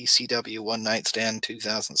from ECW One Night Stand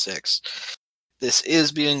 2006. This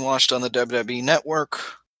is being watched on the WWE Network,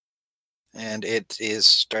 and it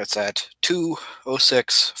starts at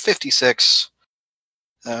 2:06:56.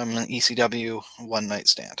 ECW One Night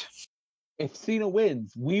Stand. If Cena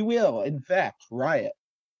wins, we will, in fact, riot.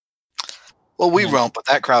 Well, we won't, but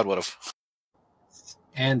that crowd would have.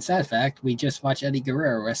 And sad fact, we just watched Eddie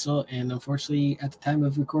Guerrero wrestle, and unfortunately, at the time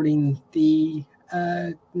of recording the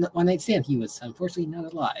One Night Stand, he was unfortunately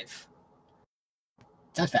not alive.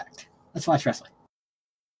 Sad fact. Let's watch wrestling.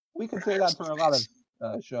 We can say that for a lot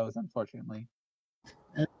of shows, unfortunately.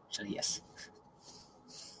 Actually, yes.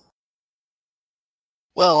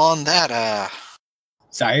 Well, on that,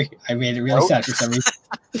 Sorry, I made it really sad for some reason.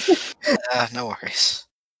 no worries.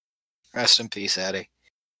 Rest in peace, Eddie.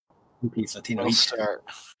 Peace, Latino. We'll start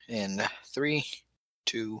in 3,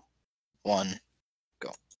 2, 1,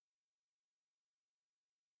 go.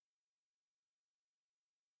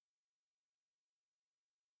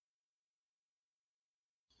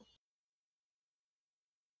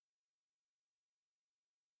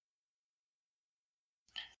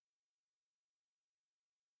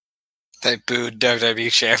 They booed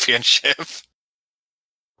WWE Championship.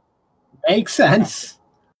 Makes sense.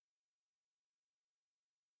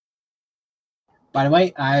 By the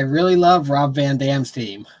way, I really love Rob Van Dam's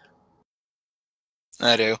team.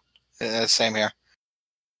 I do. Same here.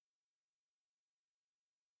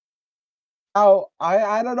 Oh,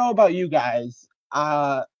 I don't know about you guys.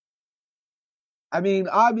 I mean,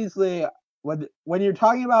 obviously, when you're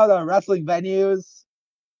talking about wrestling venues,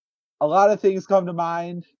 a lot of things come to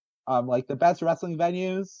mind. Like the best wrestling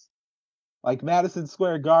venues, like Madison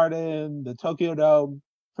Square Garden, the Tokyo Dome.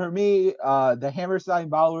 For me, the Hammerstein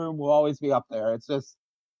Ballroom will always be up there. It's just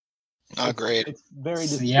Agreed. It's very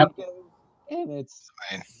Yep. distinctive in its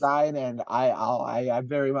Fine. design, and I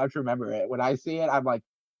very much remember it. When I see it, I'm like,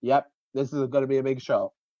 "Yep, this is going to be a big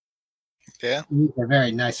show." Yeah, They're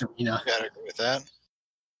very nice arena. gotta agree with that.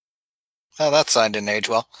 Oh, that sign didn't age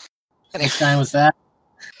well. Anyway, What time was that?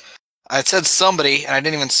 I said somebody, and I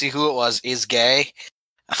didn't even see who it was, is gay.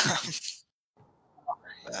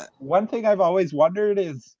 One thing I've always wondered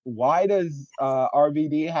is why does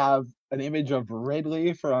RVD have an image of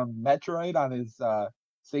Ridley from Metroid on his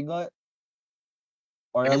singlet?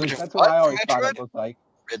 Or An at image least of that's what what I from always thought Metroid? it looked like.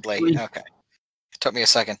 Ridley. Okay. Took me a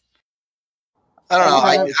second. I don't know.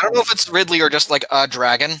 Yeah, I don't know if it's Ridley or just like a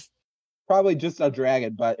dragon. Probably just a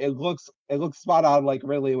dragon, but it looks spot on like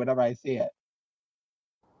Ridley whenever I see it.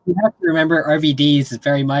 You have to remember RVD is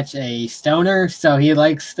very much a stoner, so he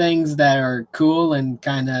likes things that are cool and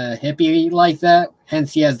kind of hippie like that.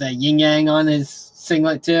 Hence, he has that yin yang on his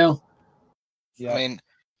singlet too. Yeah, I mean,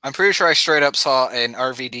 I'm pretty sure I straight up saw an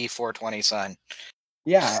RVD 420 sign.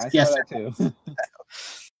 yeah, I Yes, saw that too.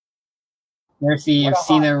 There's the What a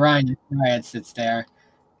Cena Ryan Riot sits there.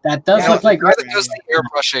 That does Yeah, look like the guy that does the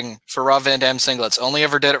airbrushing for Rob Van Dam singlets only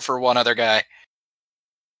ever did it for one other guy.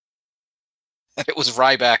 And it was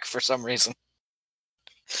Ryback for some reason.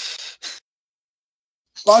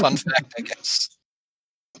 Fun fact, I guess.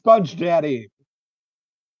 Sponge Daddy.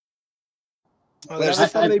 Well, Whenever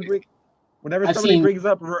there's somebody brings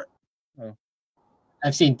up,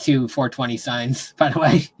 I've seen two 420 signs, by the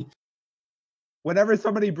way. whenever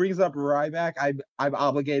somebody brings up Ryback, I'm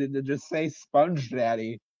obligated to just say Sponge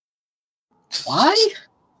Daddy. Why?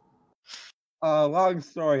 Long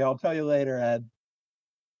story. I'll tell you later, Ed.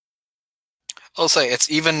 I'll say it's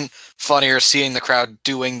even funnier seeing the crowd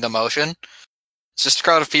doing the motion. It's just a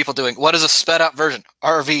crowd of people doing what is a sped up version?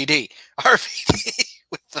 RVD. RVD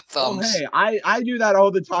with the thumbs. Oh, hey, I do that all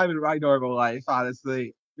the time in my normal life,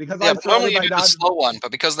 honestly. Because Yeah, I'm but normally you surrounded do by the slow one, but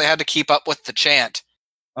because they had to keep up with the chant.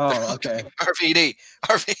 Oh, okay. RVD.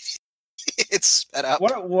 RVD. It's sped up.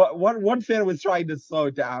 One fan was trying to slow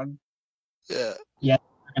it down. Yeah. Yeah, it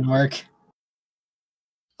can work.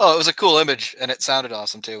 Oh, it was a cool image, and it sounded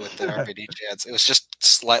awesome too with the RVD chants. It was just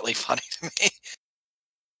slightly funny to me.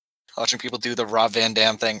 Watching people do the Rob Van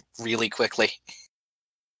Dam thing really quickly.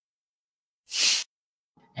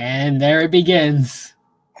 And there it begins.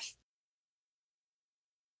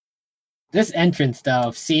 This entrance, though,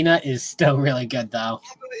 of Cena is still really good, though.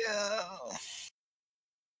 Yeah.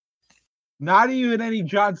 Not even any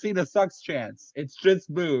John Cena sucks chance. It's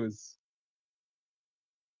just booze.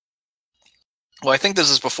 Well, I think this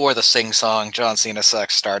is before the sing-song John Cena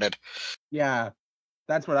Sucks started. Yeah,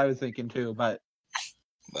 that's what I was thinking too. But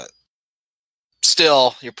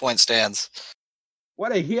still, your point stands.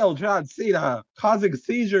 what a heel, John Cena, causing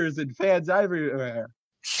seizures in fans everywhere.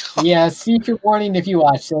 Yeah, secret warning if you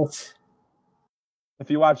watch this. If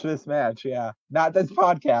you watch this match, yeah. Not this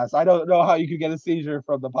podcast. I don't know how you could get a seizure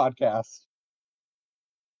from the podcast.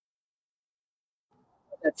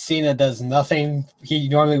 Cena does nothing. He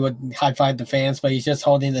normally would high five the fans, but he's just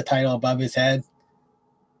holding the title above his head.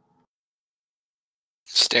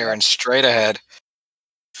 Staring straight ahead.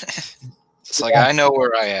 It's like, I know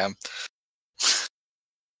where I am.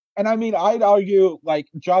 And I mean, I'd argue like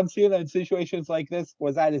John Cena in situations like this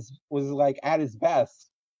was at his best.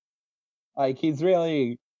 Like he's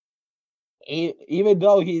really, even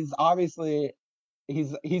though he's obviously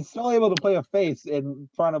he's still able to play a face in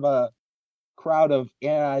front of a crowd of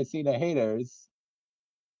anti-Cena haters.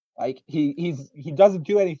 Like he doesn't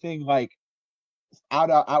do anything like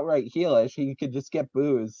outright heelish. He could just get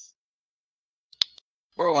boos.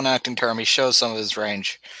 For one acting term, he shows some of his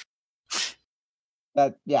range.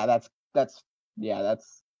 That's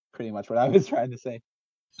pretty much what I was trying to say.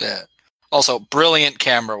 Yeah. Also, brilliant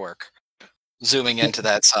camera work. Zooming into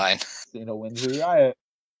that sign. Cena wins the riot.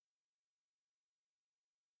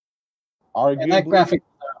 And that Arguably,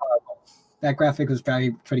 graphic was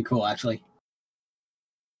pretty cool, actually.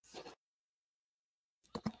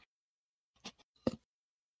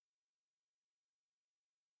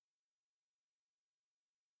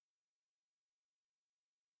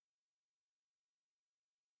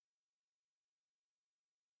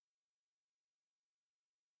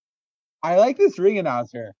 I like this ring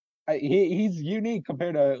announcer. He's unique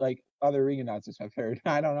compared to like other ring announcers I've heard.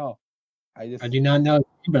 I don't know. I do not know,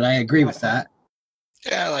 but I agree with that.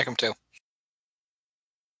 Yeah, I like him too.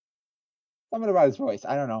 Something about his voice.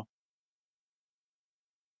 I don't know.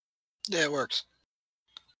 Yeah, it works.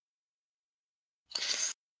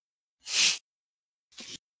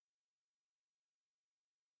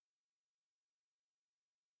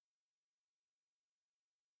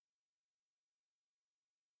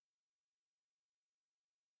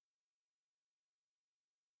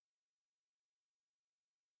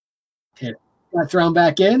 Got thrown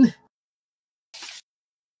back in.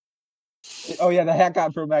 Oh yeah, the hat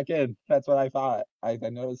got thrown back in. That's what I thought. I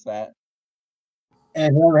noticed that.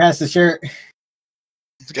 And whoever has the shirt,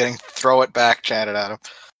 He's getting throw it back chatted at him.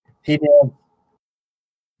 he did.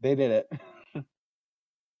 They did it.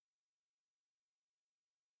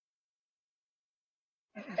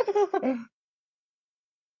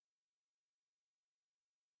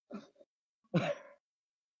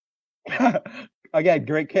 Again,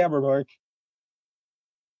 great camera work.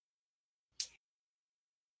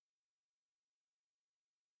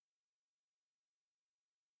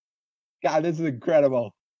 God, this is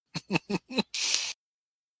incredible.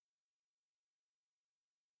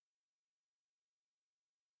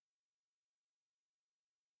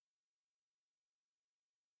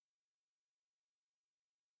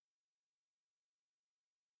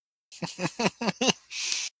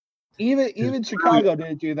 Even Chicago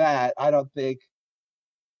didn't do that, I don't think.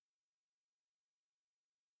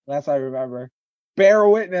 Last I remember. Bear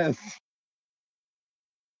witness.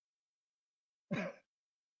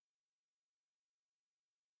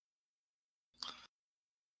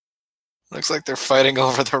 Looks like they're fighting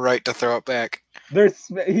over the right to throw it back.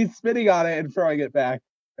 He's spinning on it and throwing it back,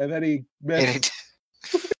 and then he missed.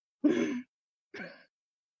 The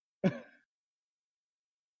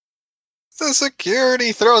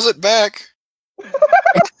security throws it back.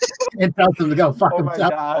 It tells him to go fuck Oh my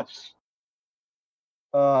himself. gosh.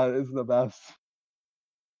 This is the best.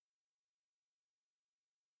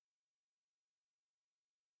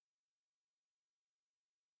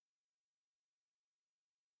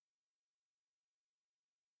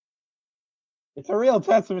 It's a real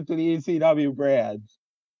testament to the ECW brand.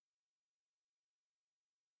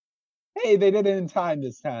 Hey, they did it in time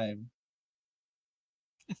this time.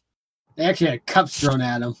 They actually had cups thrown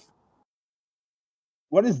at him.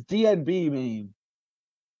 What does DNB mean?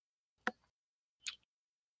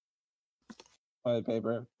 Toilet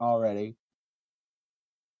paper already.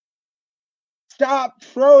 Stop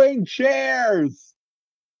throwing chairs.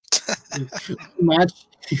 Match.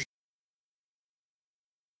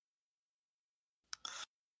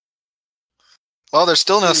 Well, there's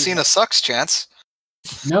still no Cena sucks chance.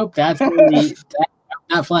 Nope, that's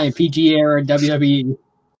not flying PG era WWE.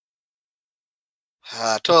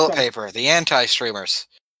 Toilet paper, the anti-streamers.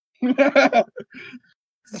 That's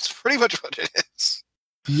That's pretty much what it is.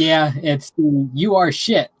 Yeah, it's the "You Are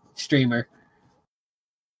Shit" streamer.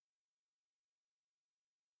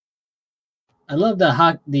 I love the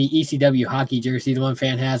ECW hockey jersey the one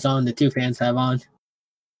fan has on, the two fans have on.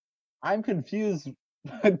 I'm confused.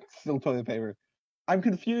 Still toilet paper. I'm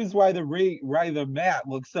confused why the mat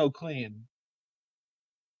looks so clean.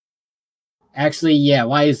 Actually, yeah,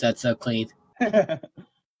 why is that so clean? I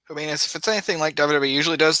mean, if it's anything like WWE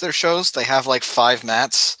usually does their shows, they have like 5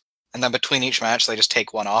 mats, and then between each match, they just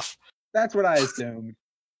take one off. That's what I assumed.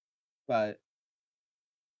 But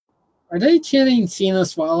Are they chanting Cena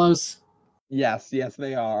swallows? yes,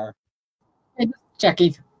 they are.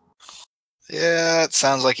 Checking. Yeah, it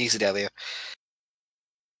sounds like ECW.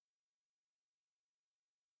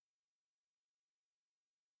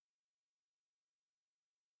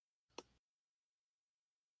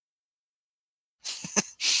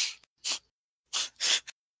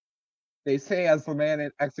 They say as the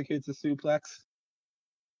man executes a suplex.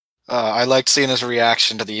 I liked Cena's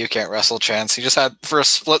reaction to the "You can't wrestle" chance. He just had, for a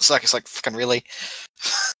split second, he's like, fucking really?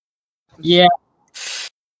 Yeah.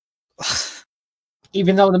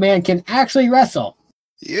 Even though the man can actually wrestle.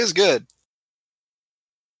 He is good.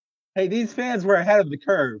 Hey, these fans were ahead of the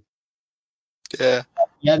curve. Yeah.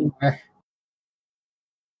 Yeah, they are.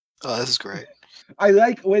 Oh, this is great. I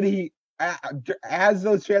like when he, as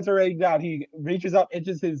those chants are raining down, he reaches up,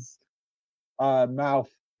 inches his mouth,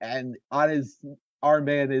 and on his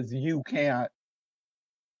armband is "You can't."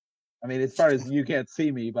 I mean, as far as "You can't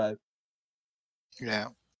see me," but Yeah.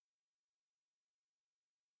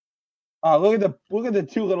 look at the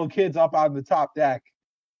two little kids up on the top deck.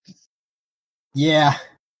 Yeah.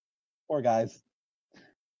 Poor guys.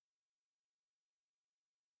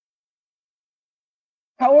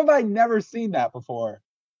 How have I never seen that before?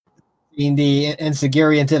 In the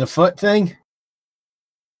Enziguri into the foot thing?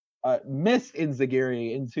 Miss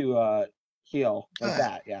Inzaguri into heel like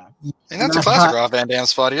that, yeah. And that's a classic Rob Van Dam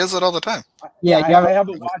spot. He does it all the time. Yeah, I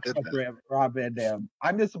haven't watched Rob Van Dam.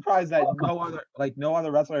 I'm just surprised that no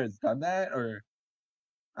other wrestler has done that, or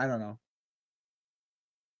I don't know.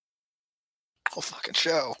 Whole fucking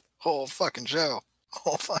show. Whole fucking show.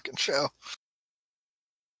 Whole fucking show.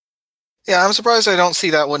 Yeah, I'm surprised I don't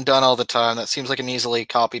see that one done all the time. That seems like an easily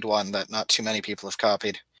copied one that not too many people have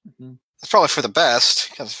copied. Mm-hmm. It's probably for the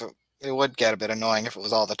best, because it would get a bit annoying if it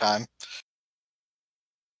was all the time.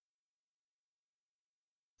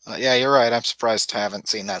 Yeah, you're right. I'm surprised I haven't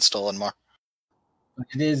seen that stolen more.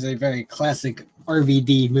 It is a very classic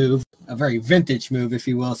RVD move, a very vintage move, if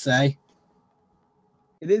you will say.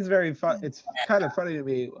 It is very fun. It's kind of funny to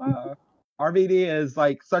me. RVD is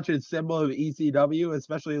like such a symbol of ECW,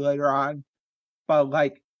 especially later on. But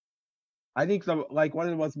like, I think one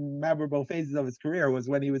of the most memorable phases of his career was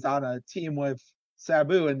when he was on a team with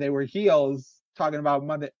Sabu, and they were heels talking about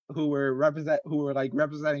who were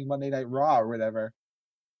representing Monday Night Raw or whatever.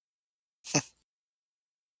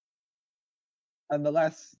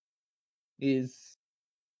 Nonetheless, he's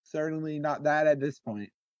certainly not that at this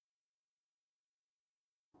point.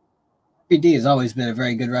 RVD has always been a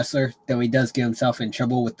very good wrestler, though he does get himself in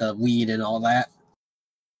trouble with the weed and all that.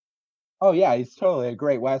 Oh yeah, he's totally a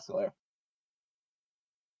great wrestler.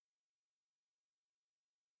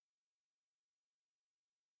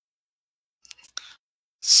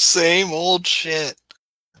 Same old shit.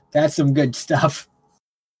 That's some good stuff.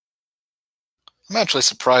 I'm actually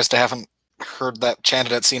surprised I haven't heard that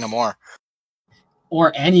chanted at Cena more.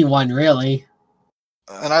 Or anyone, really.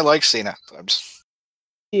 And I like Cena. I'm just...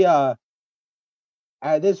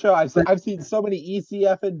 At this show, I've seen so many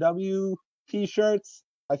ECF&W T-shirts.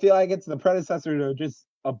 I feel like it's the predecessor to just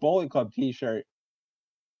a Bullet Club T-shirt.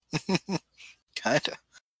 Kinda.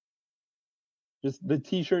 Just the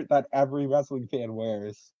T-shirt that every wrestling fan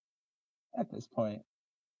wears at this point.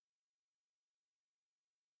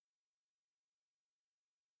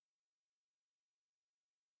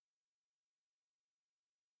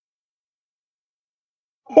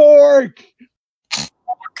 Pork!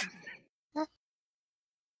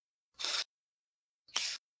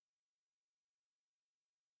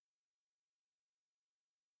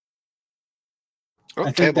 Oh,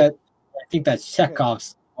 I think that's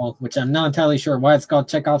Chekhov's table, which I'm not entirely sure why it's called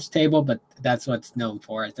Chekhov's table, but that's what it's known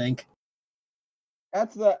for, I think.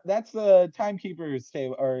 That's the timekeeper's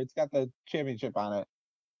table, or it's got the championship on it.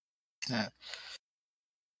 Yeah.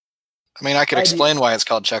 I mean, I could explain why it's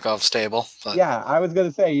called Chekhov's table. But yeah, I was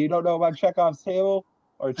gonna say, you don't know about Chekhov's table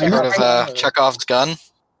or Chekhov's heard of Chekhov's gun?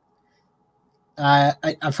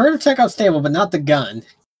 I've heard of Chekhov's table, but not the gun.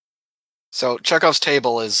 So Chekhov's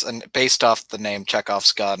table is based off the name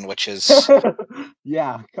Chekhov's gun, which is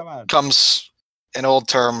yeah, come on, comes an old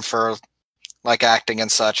term for like acting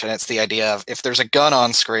and such, and it's the idea of if there's a gun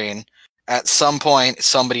on screen, at some point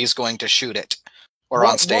somebody's going to shoot it, or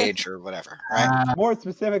on stage or whatever, right? More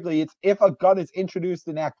specifically, it's if a gun is introduced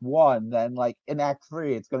in Act 1, then like in Act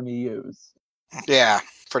 3, it's going to be used. Yeah,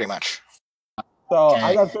 pretty much. So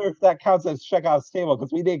I'm not sure if that counts as Chekhov's table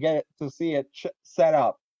because we didn't get to see it set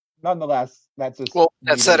up. Nonetheless, that's just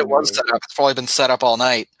that said it was set up. It's probably been set up all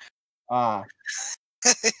night. Because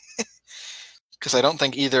I don't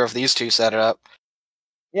think either of these two set it up.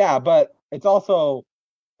 Yeah, but it's also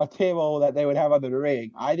a table that they would have under the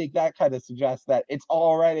ring. I think that kind of suggests that it's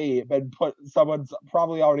already been put. Someone's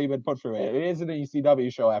probably already been put through it. It is an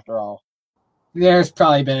ECW show after all. There's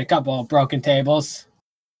probably been a couple of broken tables.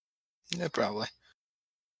 Yeah, probably.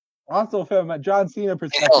 Also, from a John Cena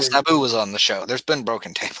perspective, hell, Sabu was on the show. There's been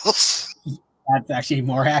broken tables. That's actually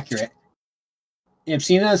more accurate. If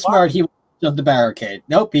Cena is smart, he will jump the barricade.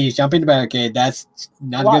 Nope, he's jumping the barricade. That's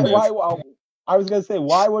not a good move. I was gonna say,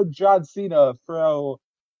 why would John Cena throw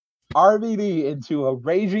RVD into a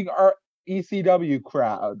raging ECW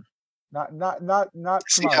crowd? Not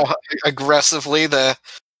See how aggressively the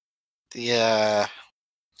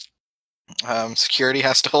security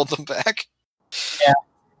has to hold them back. Yeah.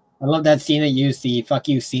 I love that Cena used the "fuck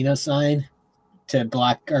you Cena" sign to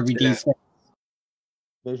block RVD's face.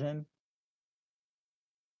 Vision.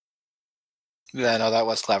 Yeah, no, that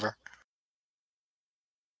was clever.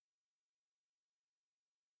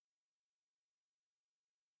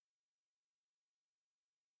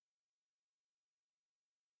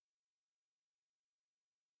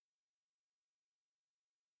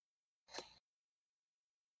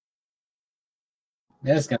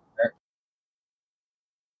 That's gonna hurt.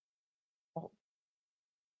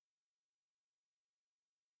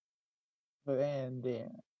 And damn.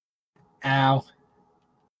 Ow.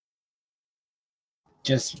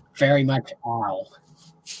 Just very much ow.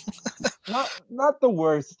 Not the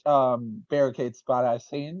worst barricade spot I've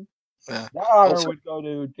seen. Yeah. That honor Also- would go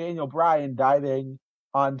to Daniel Bryan diving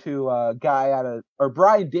onto a guy or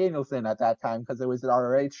Bryan Danielson at that time because it was an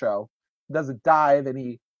ROH show. He does a dive and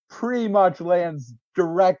he pretty much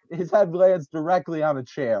his head lands directly on a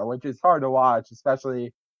chair, which is hard to watch,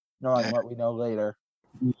 especially knowing what we know later.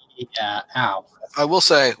 Yeah, ow. I will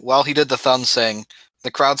say, while he did the thumb sing,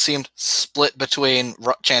 the crowd seemed split between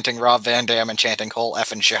chanting Rob Van Dam and chanting whole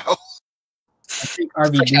effing show. I think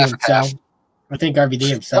RVD himself. I think RVD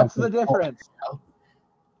himself. What's the difference?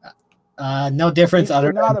 No difference. He's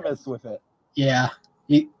synonymous with it. Yeah,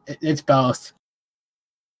 it's both.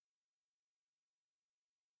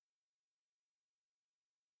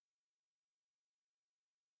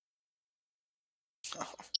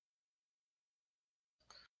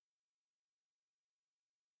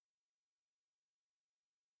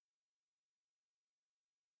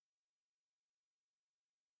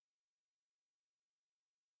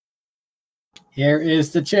 Here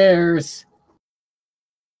is the chairs.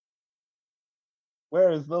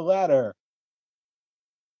 Where is the ladder?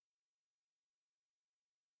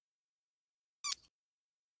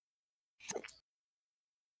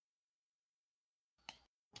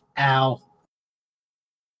 Ow.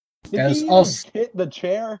 Did he also hit the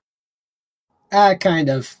chair? Kind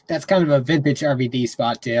of. That's kind of a vintage RVD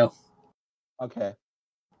spot too. Okay.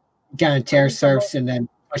 Kind of chair surfs and then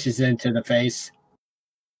pushes into the face.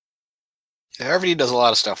 Yeah, RVD does a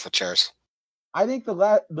lot of stuff with chairs. I think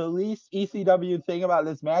the least ECW thing about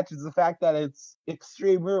this match is the fact that it's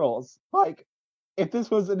Extreme Rules. Like, if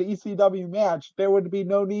this was an ECW match, there would be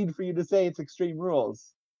no need for you to say it's Extreme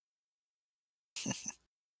Rules.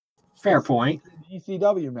 Fair point. It's an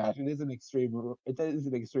ECW match. It isn't Extreme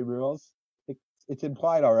Rules. It's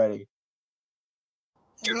implied already.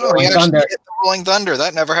 Oh, he actually hit the Rolling Thunder.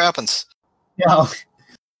 That never happens. No.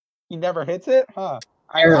 He never hits it? Huh.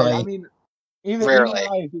 Rarely. I mean, even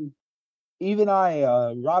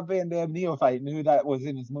I, Rob Van Dam neophyte, knew that was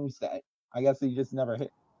in his moveset. I guess he just never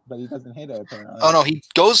hit, but he doesn't hit it apparently. Oh no, he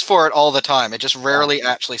goes for it all the time. It just rarely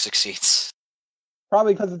actually succeeds.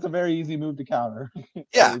 Probably because it's a very easy move to counter.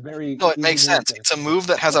 Yeah. No, it makes sense. It's a move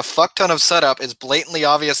that has a fuck ton of setup, is blatantly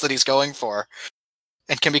obvious that he's going for,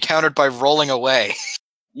 and can be countered by rolling away.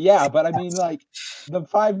 Yeah, but I mean, like, the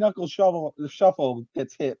 5-knuckle shuffle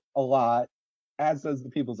gets hit a lot, as does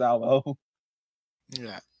the people's elbow.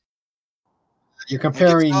 Yeah. You're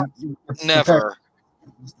comparing.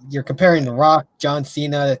 You're comparing The Rock, John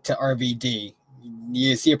Cena to RVD.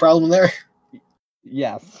 You see a problem there?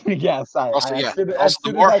 Yes. Yes. Also,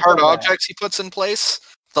 the more hard objects he puts in place,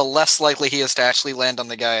 the less likely he is to actually land on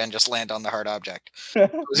the guy and just land on the hard object.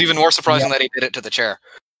 It was even more surprising that he did it to the chair.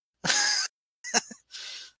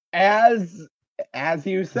 As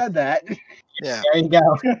you said that. Yeah. There you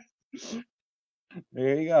go.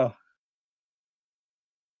 There you go.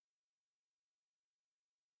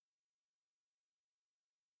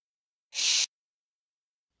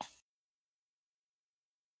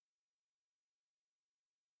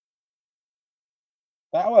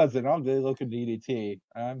 That was an ugly looking DDT.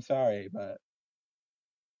 I'm sorry, but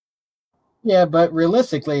Yeah, but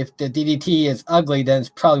realistically, if the DDT is ugly, then it's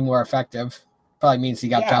probably more effective. Probably means he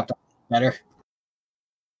got dropped better.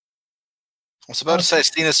 I was about to say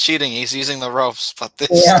Cena's cheating. He's using the ropes, but this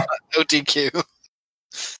no DQ.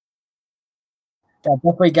 That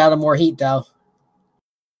definitely got him more heat, though.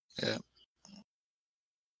 Yeah.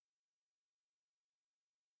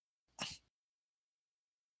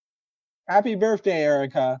 Happy birthday,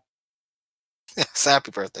 Erica. Yes,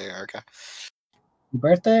 happy birthday, Erica. Happy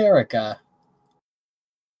birthday, Erica.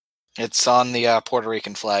 It's on the Puerto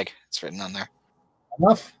Rican flag. It's written on there.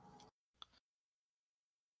 Enough.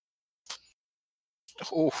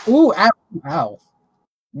 Ooh, ow, ow.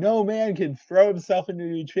 No man can throw himself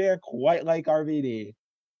into a chair quite like RVD.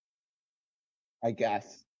 I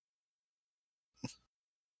guess.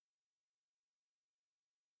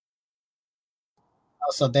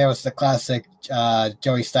 Also, there was the classic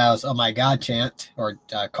Joey Styles "Oh my God" chant or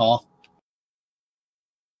call.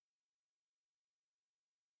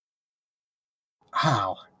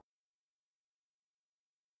 Wow.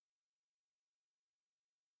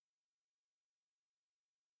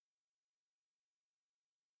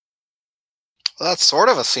 Well, that's sort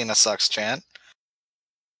of a Cena sucks chant.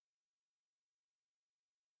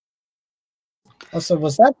 Also,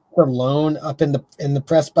 was that Stallone up in the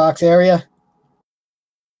press box area?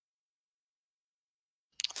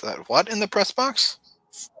 Is that what in the press box?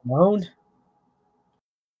 Stallone?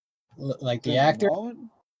 Like the actor? Stallone?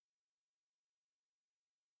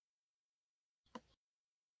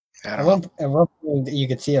 I don't know. At one point, you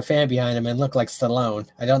could see a fan behind him and look like Stallone.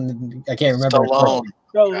 I can't remember. Stallone.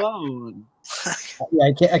 Stallone.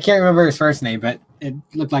 Yeah, I can't remember his first name, but it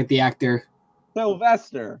looked like the actor.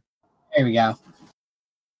 Sylvester. There we go.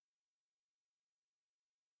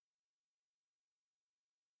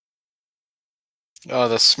 Oh,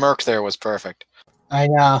 the smirk there was perfect. I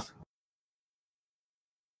know.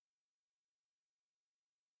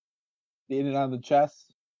 Beat it on the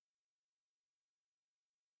chest.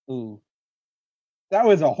 Ooh. That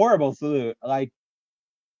was a horrible salute. Like,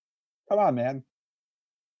 come on, man.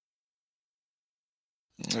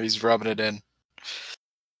 He's rubbing it in.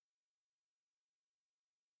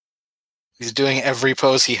 He's doing every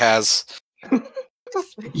pose he has.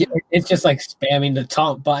 Yeah, it's just like spamming the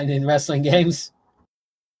taunt button in wrestling games.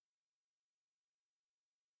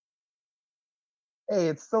 Hey,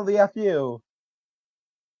 it's still the FU.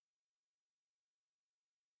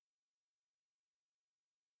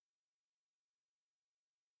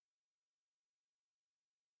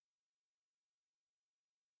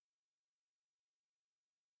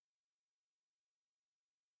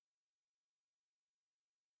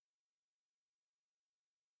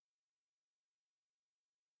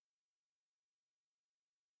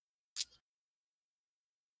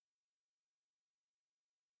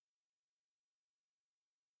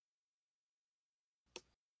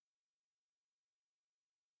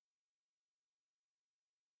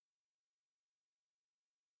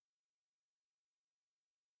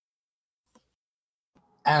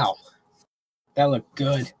 Ow. That looked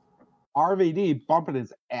good. RVD bumping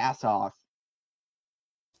his ass off.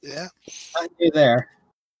 Yeah. I knew there.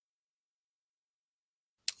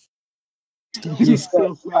 You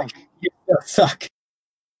still suck. You still suck.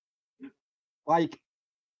 Like,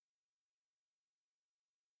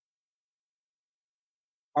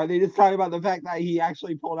 are they just talking about the fact that he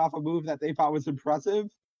actually pulled off a move that they thought was impressive?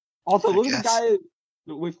 Also, I look at the guess.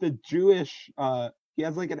 guy with the Jewish. He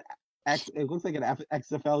has like an X. It looks like an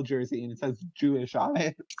XFL jersey, and it says Jewish on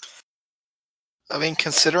it. I mean,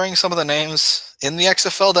 considering some of the names in the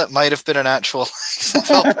XFL, that might have been an actual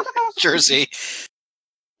XFL jersey.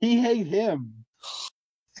 He hates him.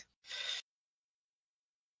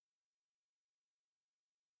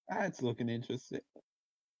 That's looking interesting.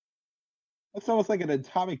 Looks almost like an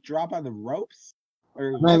atomic drop on the ropes. Or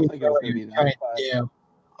it looks like it was going to be that. But...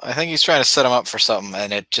 I think he's trying to set him up for something,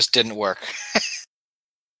 and it just didn't work.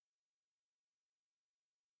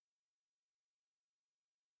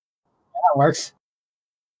 That works.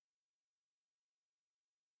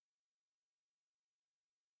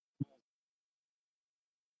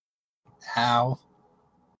 Ow.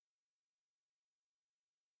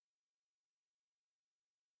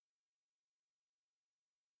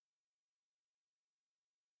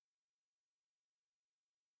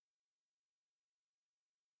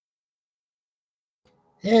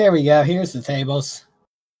 Here we go. Here's the tables.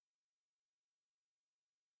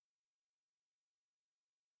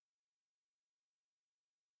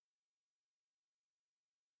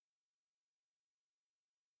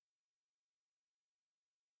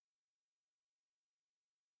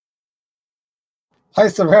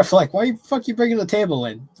 Why's the ref like, why the fuck you bringing the table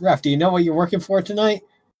in? Ref, do you know what you're working for tonight?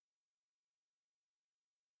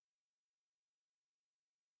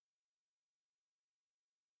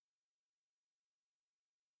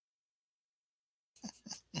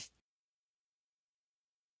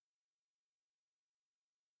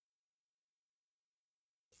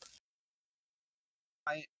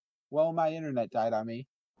 Well, my internet died on me.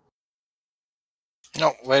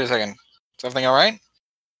 No, wait a second. Is everything all right?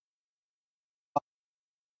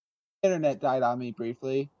 Internet died on me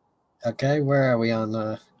briefly. Okay, where are we on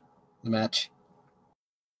the match?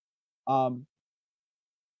 I'm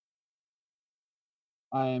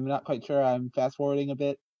not quite sure. I'm fast forwarding a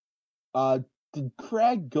bit. Did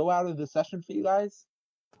Craig go out of the session for you guys?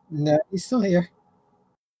 No, he's still here.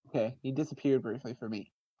 Okay, he disappeared briefly for me.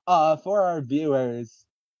 For our viewers,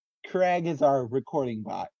 Craig is our recording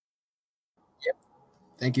bot. Yep.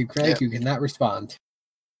 Thank you, Craig. Yep. You cannot respond.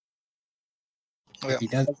 Yep. If he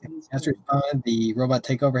does respond, the robot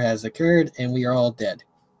takeover has occurred, and we are all dead.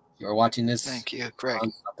 You are watching this. Thank you, Craig.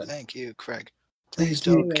 Thank you, Craig. Please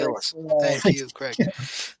Thank don't you. kill us. Craig. Thank you, Craig.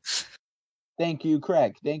 Thank you,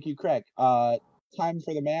 Craig. Thank you, Craig. Time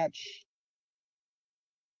for the match.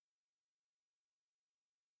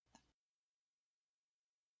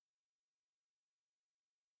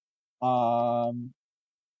 Um,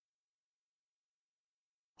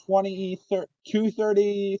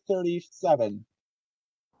 2:30, 37.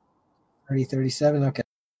 37. Okay.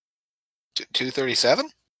 2:37.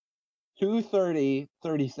 2:30,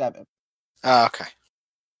 37. Oh, okay.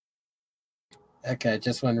 Okay.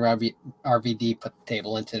 Just when RVD put the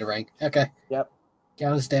table into the ring. Okay. Yep.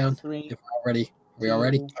 Count us down. 3. If we're all ready. Are we all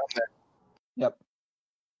ready? 2, Yep.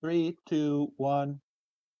 3, 2, 1.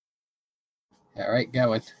 All right.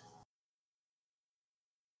 Going.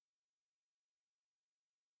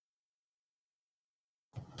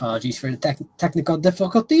 Apologies for the technical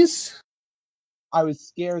difficulties. I was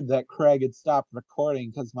scared that Craig had stopped recording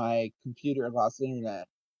because my computer lost internet.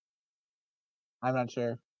 I'm not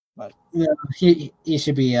sure, but Yeah, he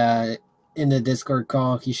should be in the Discord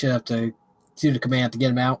call. He should have to do the command to get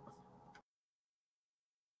him out.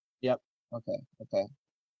 yep. Okay.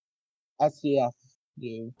 SCF,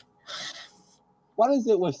 you. What is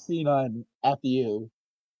it with Cena and FU?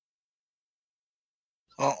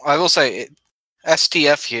 Well, I will say,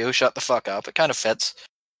 STFU, shut the fuck up. It kind of fits,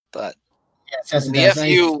 but Yes, it the does.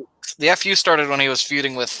 the FU started when he was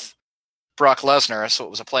feuding with Brock Lesnar, so it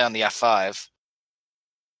was a play on the F5.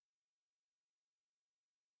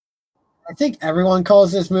 I think everyone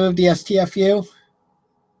calls this move the STFU.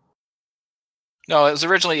 No, it's the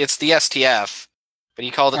STF, but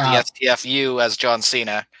he called it the STFU as John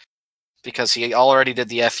Cena because he already did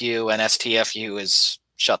the FU, and STFU is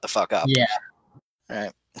shut the fuck up. Yeah.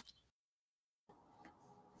 Right.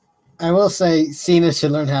 I will say Cena should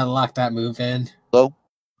learn how to lock that move in. Hello.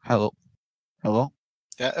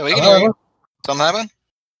 Yeah, we can hear you. Something happened?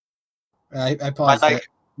 I paused it.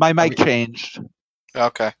 My mic changed.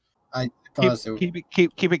 Okay. I paused it.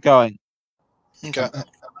 Keep it going. Okay.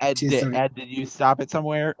 Ed, did you stop it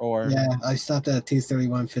somewhere or? Yeah, I stopped at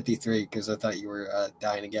 2:31:53 because I thought you were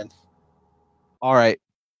dying again. All right.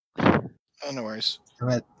 Oh, no worries. I'm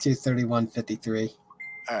at 2:31:53.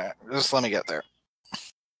 All right, just let me get there.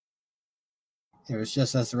 It was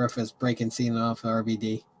just as the ref was breaking Cena off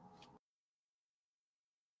RBD.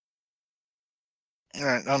 All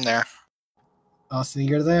right, I'm there. Austin,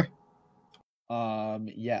 you're there?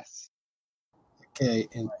 Yes. Okay,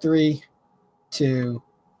 in 3, 2,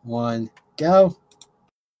 1, go.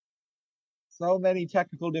 So many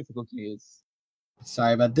technical difficulties.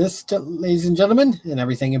 Sorry about this, ladies and gentlemen, and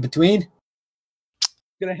everything in between.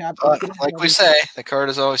 It's gonna happen. Like we say, the card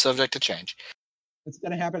is always subject to change. It's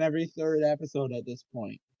gonna happen every third episode at this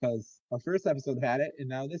point because our first episode had it, and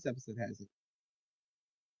now this episode has it.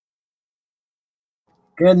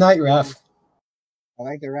 Good night, ref. I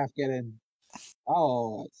like the ref getting.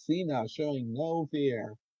 Oh, Cena showing no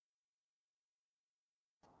fear.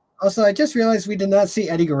 Also, I just realized we did not see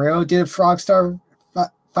Eddie Guerrero do the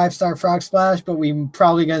 5-star frog splash, but we're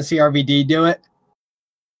probably going to see RVD do it.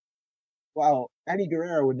 Well, Eddie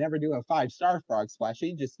Guerrero would never do a 5-star frog splash.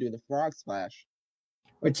 He'd just do the frog splash.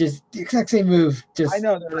 Which is the exact same move. I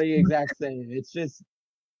know they're the exact same. It's just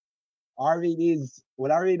RVD's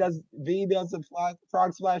when RVD does the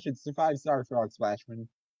frog splash, it's a 5-star frog splash. When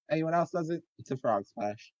anyone else does it, it's a frog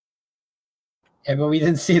splash. Yeah, but we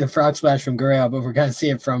didn't see the frog splash from Guerrero, but we're going to see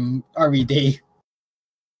it from RVD.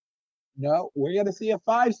 No, we're going to see a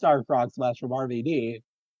 5-star frog splash from RVD.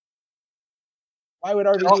 Why would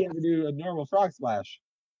RVD ever do a normal frog splash?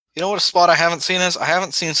 You know what a spot I haven't seen is? I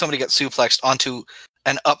haven't seen somebody get suplexed onto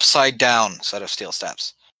an upside down set of steel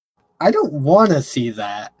steps. I don't want to see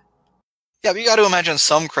that. Yeah, but you got to imagine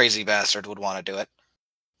some crazy bastard would want to do it.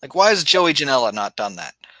 Like, why has Joey Janela not done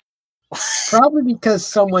that? Probably because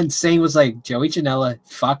someone saying was like, Joey Janela,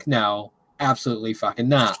 fuck no, absolutely fucking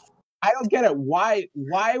not. I don't get it. Why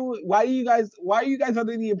are you guys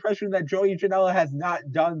under the impression that Joey Janela has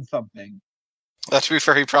not done something? To be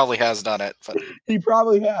fair, he probably has done it, but he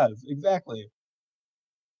probably has, exactly.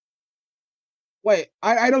 Wait,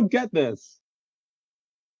 I don't get this.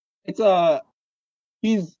 He's a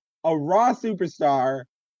Raw superstar.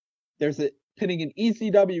 There's pinning an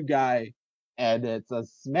ECW guy, and it's a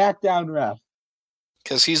SmackDown ref.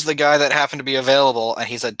 Because he's the guy that happened to be available, and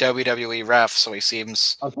he's a WWE ref, so he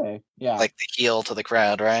seems like the heel to the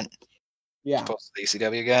crowd, right? Yeah. Opposed to the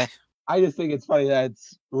ECW guy. I just think it's funny that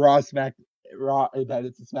it's that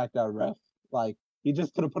it's a SmackDown ref. Like, he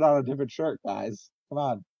just could have put on a different shirt, guys. Come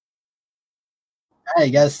on. Hey,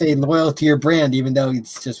 you gotta stay loyal to your brand, even though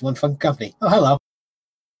it's just one fucking company. Oh, hello.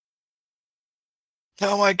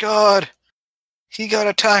 Oh my god! He got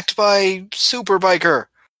attacked by Super Biker.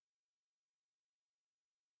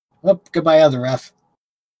 Oh, goodbye, other ref.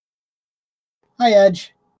 Hi,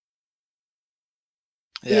 Edge.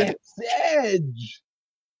 Yeah. It's Edge.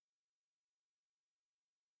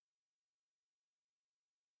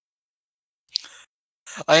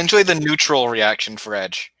 I enjoy the neutral reaction for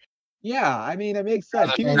Edge. Yeah, I mean it makes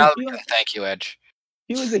sense. He was Now a that we heel. can thank you, Edge.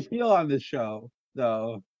 He was a heel on the show,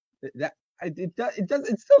 though. It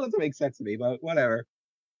still doesn't make sense to me, but whatever.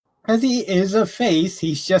 Because he is a face,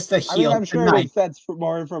 he's just a heel. I mean, I'm sure it tonight. makes sense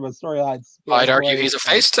more from a storyline. I'd argue standpoint, he's a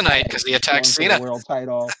face tonight because he attacked going for the Cena. world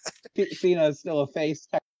title. Cena is still a face.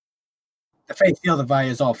 The face heel divide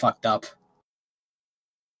is all fucked up.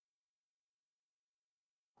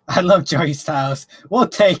 I love Joey Styles. We'll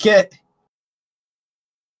take it.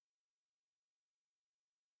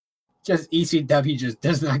 Just ECW just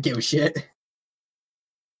does not give a shit.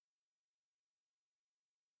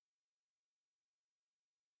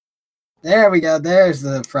 There we go. There's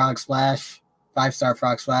the frog splash. 5-star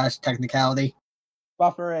frog splash technicality.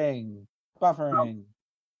 Buffering.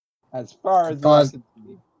 As far as Pause. I can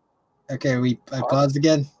see. Okay, I paused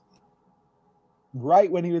again.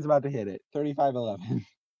 Right when he was about to hit it. 35-11.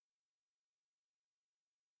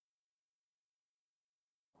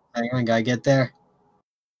 Hang on, gotta get there.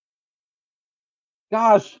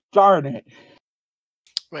 Gosh darn it.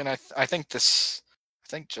 I mean, I think just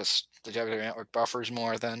the WWE Network buffers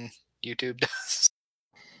more than YouTube does.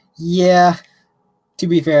 Yeah. To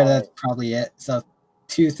be fair, All that's right. probably it. So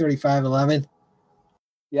 2:35:11.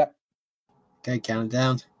 Yep. Okay, count it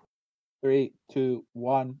down. 3, 2,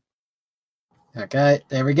 1. Okay,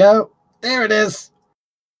 there we go. There it is.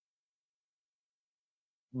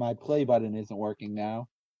 My play button isn't working now.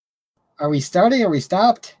 Are we starting? Are we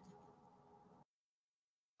stopped?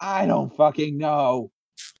 I don't fucking know.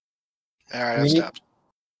 All right, I've stopped.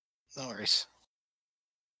 No worries.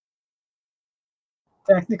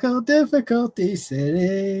 Technical difficulty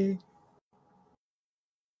city.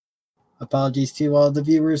 Apologies to all the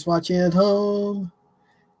viewers watching at home.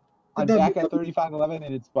 I'm back at 35-11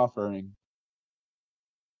 and it's buffering.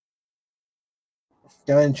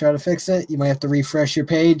 Go ahead and try to fix it. You might have to refresh your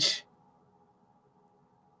page.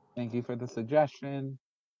 Thank you for the suggestion.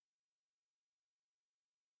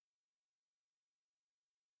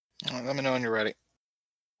 Let me know when you're ready.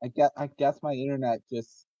 I guess my internet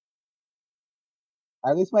just.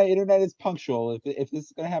 At least my internet is punctual. If this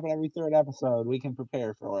is gonna happen every third episode, we can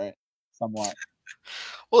prepare for it somewhat.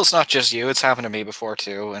 Well, it's not just you. It's happened to me before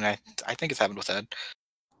too, and I think it's happened with Ed.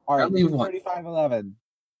 All right, Only one. 35-11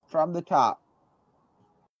 from the top.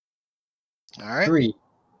 All right. 3,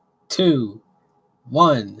 2,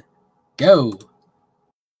 1, go.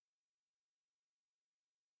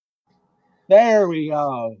 There we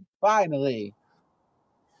go. Finally.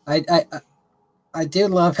 I do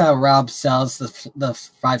love how Rob sells the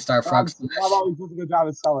 5-star frog Rob splash. always does a good job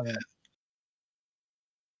of selling it.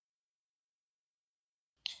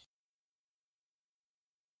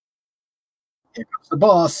 Here comes the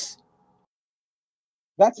boss.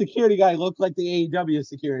 That security guy looked like the AEW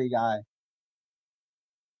security guy.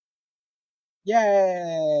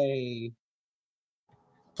 Yay!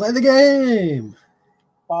 Play the game.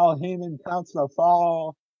 Paul Heyman counts the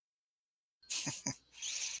fall.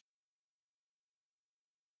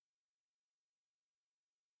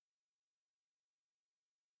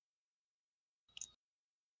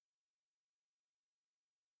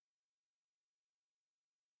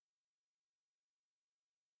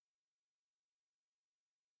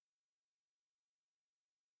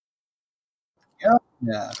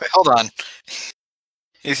 Yeah. Wait, hold on.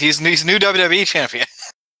 He's new WWE champion.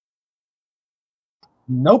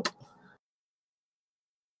 Nope.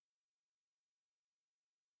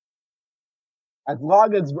 As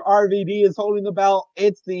long as RVD is holding the belt,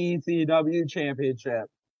 it's the ECW championship.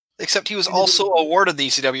 Except he was also awarded the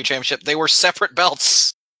ECW championship. They were separate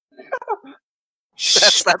belts.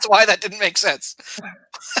 That's why that didn't make sense.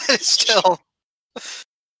 It's still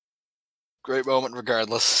great moment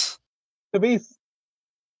regardless. To be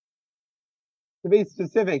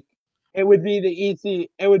specific, it would be the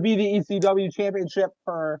ECW championship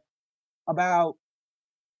for about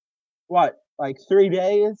what, like 3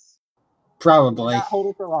 days? Probably. Not hold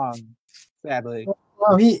it for long, sadly.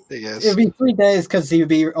 Well, Yes. it'd be 3 days because he would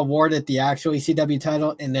be awarded the actual ECW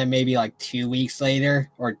title, and then maybe like 2 weeks later,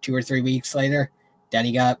 or 2 or 3 weeks later, then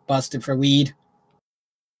he got busted for weed.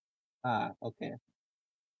 Okay.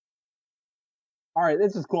 All right,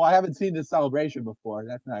 this is cool. I haven't seen this celebration before.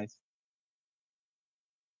 That's nice.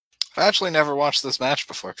 I've actually never watched this match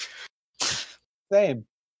before. Same.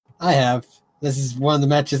 I have. This is one of the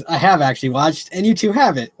matches I have actually watched, and you two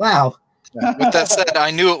haven't. Wow. With that said,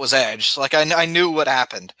 I knew it was Edge. Like, I knew what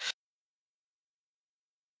happened.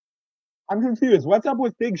 I'm confused. What's up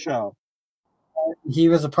with Big Show? He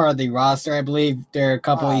was a part of the roster, I believe. There are a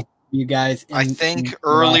couple of you guys. I think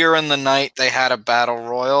earlier in the night they had a battle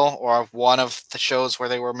royal, or one of the shows where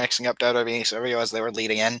they were mixing up WWE ECW as they were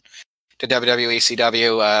leading in to WWE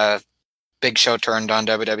ECW. Big Show turned on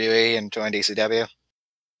WWE and joined ECW.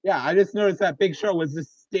 Yeah, I just noticed that Big Show was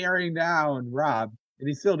just staring down Rob, and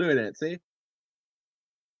he's still doing it. See?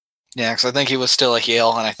 Yeah, because I think he was still a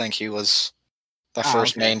heel, and I think he was the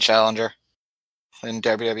first main challenger in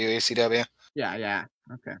WWE ECW. Yeah.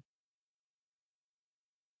 Okay.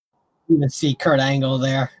 You can see Kurt Angle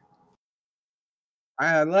there.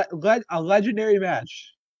 A legendary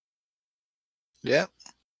match. Yeah.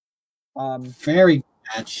 Very good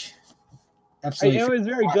match. Absolutely. It was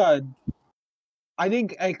very good. I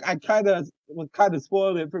think I what kind of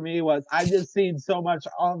spoiled it for me was I just seen so much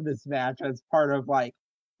of this match as part of like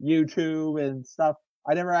YouTube and stuff.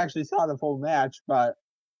 I never actually saw the full match, but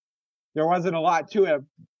there wasn't a lot to it.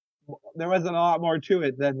 There wasn't a lot more to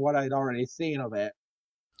it than what I'd already seen of it.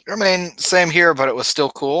 I mean, same here, but it was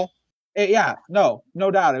still cool. No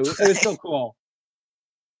doubt. It was still cool.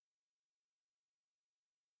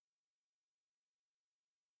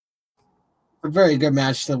 A very good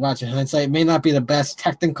match to watch in hindsight. It may not be the best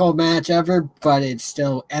technical match ever, but it's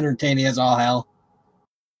still entertaining as all hell.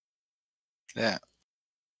 Yeah.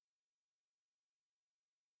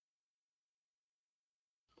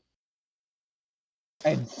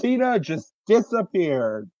 And Cena just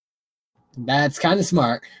disappeared. That's kind of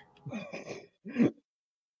smart.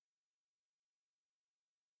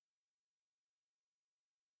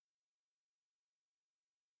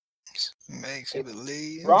 Makes you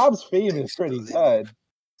believe. Rob's theme is pretty good.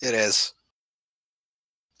 It is.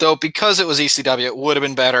 Though, because it was ECW, it would have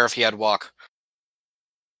been better if he had walk.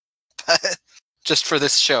 Just for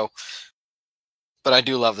this show. But I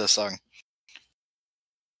do love this song.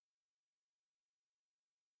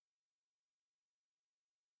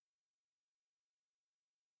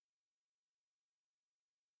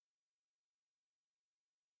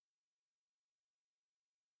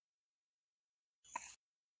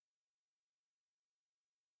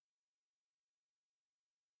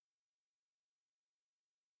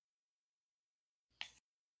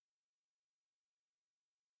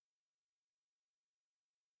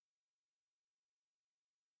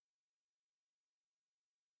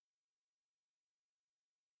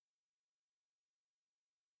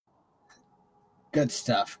 Good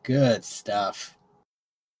stuff. Good stuff.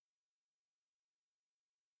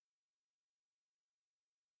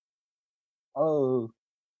 Oh.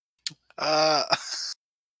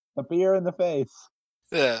 The beer in the face.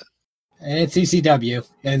 Yeah. And it's ECW,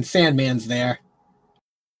 and Sandman's there.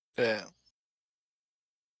 Yeah.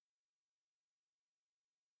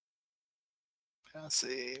 I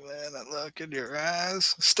see, man. That look in your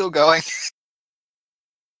eyes. Still going.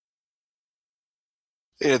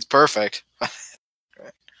 It's perfect.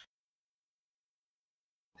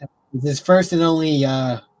 It's his first and only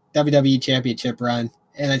WWE Championship run,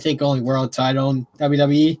 and I think only world title in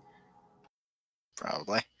WWE.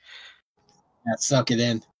 Probably. Yeah, suck it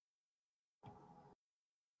in.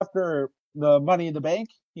 After the Money in the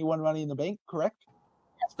Bank, he won Money in the Bank, correct?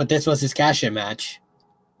 Yes, but this was his cash-in match.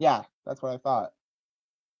 Yeah, that's what I thought.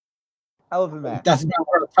 Hell of a match. That's not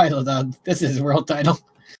world title, though. This is world title.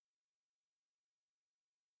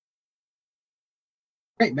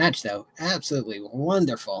 Great match, though. Absolutely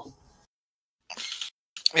wonderful.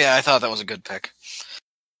 Yeah, I thought that was a good pick.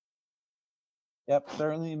 Yep,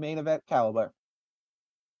 certainly main event caliber.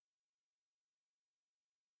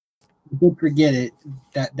 You did forget it.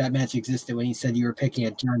 That match existed when you said you were picking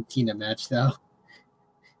a John Cena match, though.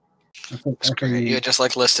 You just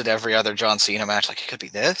like listed every other John Cena match. Like, it could be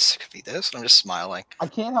this, it could be this. And I'm just smiling. I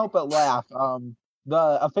can't help but laugh.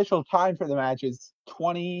 The official time for the match is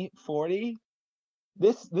 20:40.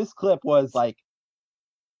 This clip was like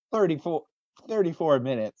 34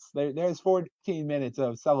 minutes. There's 14 minutes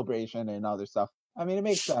of celebration and other stuff. I mean, it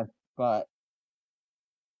makes sense, but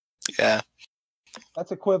yeah,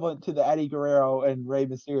 that's equivalent to the Eddie Guerrero and Rey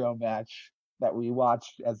Mysterio match that we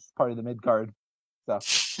watched as part of the mid-card stuff.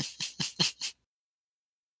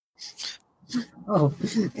 Oh,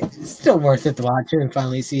 it's still worth it to watch it and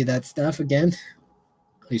finally see that stuff again.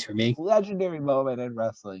 At least for me. Legendary moment in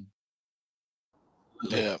wrestling.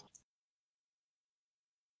 Yeah.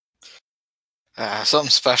 Something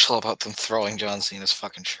special about them throwing John Cena's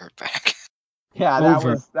fucking shirt back. Yeah,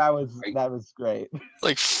 that was great.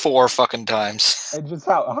 Like 4 fucking times. And just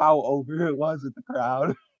how over it was with the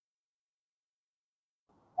crowd.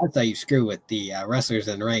 That's how you screw with the wrestlers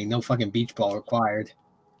in the ring. No fucking beach ball required.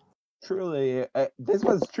 Truly, this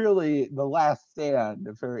was truly the last stand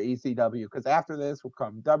for ECW, because after this will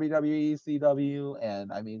come WWE ECW,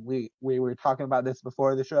 and I mean, we were talking about this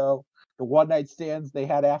before the show. The one night stands they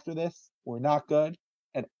had after this were not good,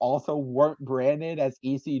 and also weren't branded as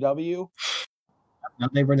ECW. No,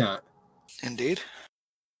 they were not. Indeed.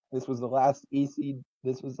 This was the last ECW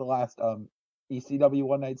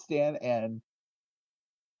one night stand, and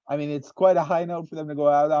I mean, it's quite a high note for them to go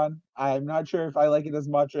out on. I'm not sure if I like it as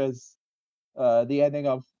much as the ending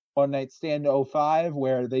of One Night Stand 05,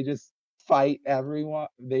 where they just fight everyone.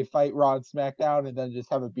 They fight Raw and SmackDown and then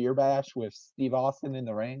just have a beer bash with Steve Austin in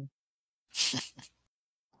the ring.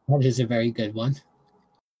 That is a very good one.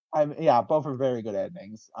 Yeah, both are very good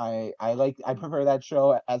endings. I prefer that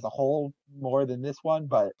show as a whole more than this one,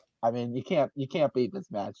 but I mean, you can't beat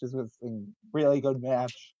this match. This was a really good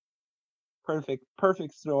match.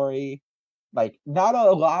 Perfect story. Like, not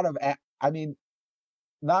a lot of I mean,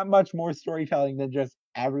 not much more storytelling than just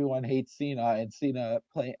everyone hates Cena and Cena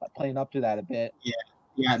playing up to that a bit.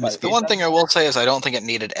 Yeah. But The one thing I will say is I don't think it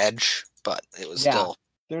needed edge, but it was still.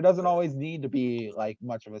 There doesn't always need to be like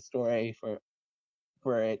much of a story for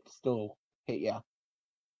it to still hit you.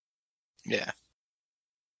 Yeah.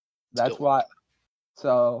 That's why.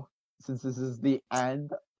 So since this is the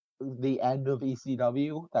end of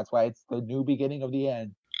ECW, that's why it's the new beginning of the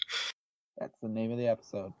end. That's the name of the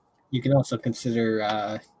episode. You can also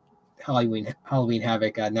consider Halloween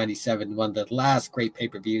Havoc 97 one of the last great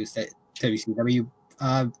pay-per-views that WCW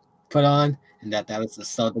put on, and that was the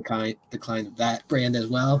slow decline of that brand as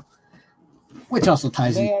well, which also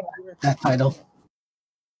ties in that title.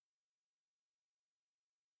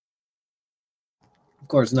 Of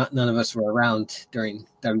course, none of us were around during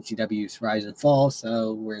WCW's rise and fall,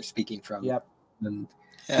 so we're speaking from. Yep.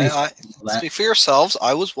 Speak for yourselves.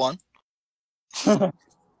 I was one. We're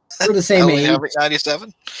the same age.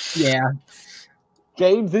 97. Yeah.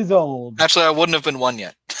 James is old. Actually, I wouldn't have been one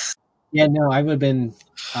yet. Yeah, no, I would have been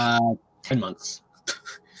 10 months.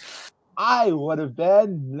 I would have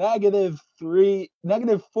been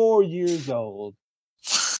 -4 years old.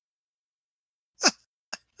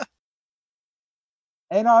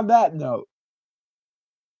 And on that note,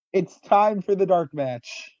 it's time for the dark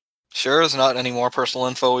match. Sure, there's not any more personal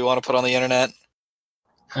info we want to put on the internet.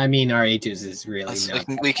 I mean, our ages is really not.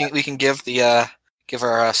 We can give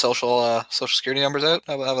our social security numbers out.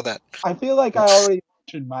 How about that? I feel like I already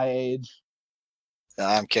mentioned my age.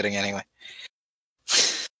 I'm kidding anyway.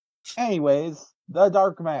 Anyways, the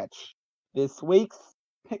dark match. This week's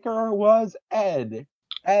picker was Ed.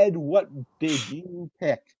 Ed, what did you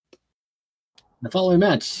pick? The following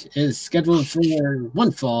match is scheduled for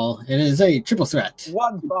one fall. It is a triple threat.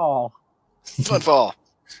 One fall. One fall.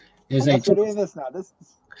 It is We're doing this now. This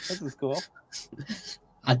is cool.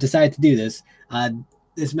 I decided to do this.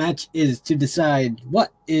 This match is to decide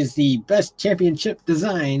what is the best championship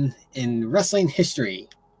design in wrestling history,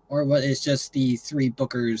 or what is just the three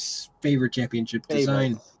bookers' favorite championship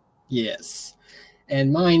design. Yes.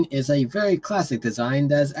 And mine is a very classic design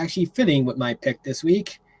that's actually fitting with my pick this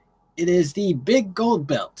week. It is the big gold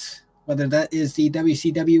belt, whether that is the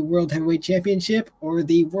WCW World Heavyweight Championship or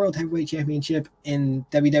the World Heavyweight Championship in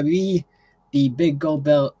WWE. The big gold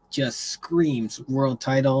belt just screams world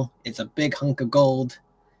title. It's a big hunk of gold.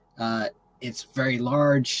 It's very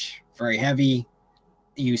large, very heavy.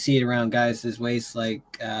 You see it around guys' waists like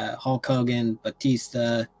Hulk Hogan,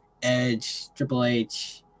 Batista, Edge, Triple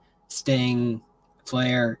H, Sting,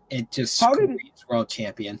 Flair. It just screams world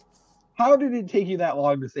champion. How did it take you that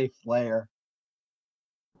long to say Flair?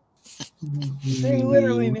 They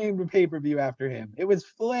literally named a pay-per-view after him. It was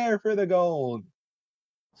Flair for the gold.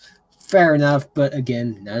 Fair enough, but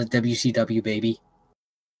again, not a WCW baby.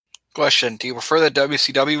 Question: do you prefer the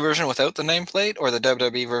WCW version without the nameplate or the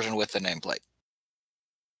WWE version with the nameplate?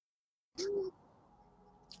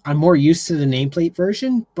 I'm more used to the nameplate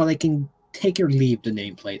version, but I can take or leave the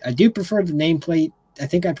nameplate. I do prefer the nameplate. I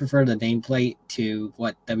think I prefer the nameplate to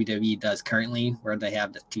what WWE does currently, where they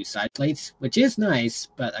have the two side plates, which is nice,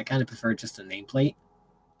 but I kind of prefer just the nameplate.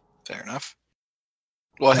 Fair enough.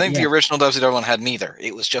 Well, I think the original WCW one had neither.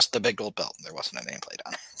 It was just the big gold belt. There wasn't a nameplate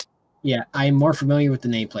on it. Yeah, I'm more familiar with the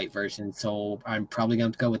nameplate version, so I'm probably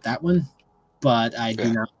going to go with that one. But I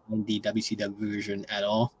do not mind the WCW version at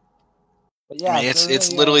all. But yeah, I mean,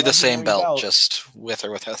 it's literally the same belt, just with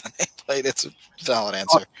or without the nameplate. It's a valid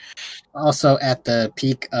answer. Also, at the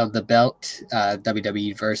peak of the belt,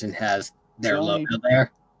 WWE version has their logo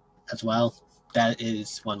there as well. That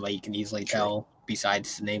is one way you can easily tell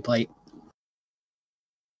besides the nameplate.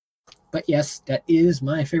 But yes, that is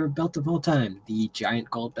my favorite belt of all time, the giant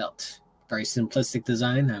gold belt. Very simplistic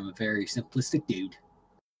design. I'm a very simplistic dude.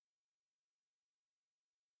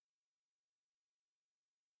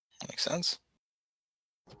 Makes sense.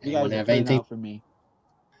 You Anyone guys are have cutting anything? out for me.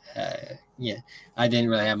 Yeah, I didn't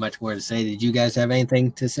really have much more to say. Did you guys have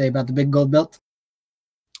anything to say about the big gold belt?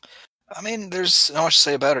 I mean, there's not much to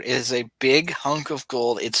say about it. It is a big hunk of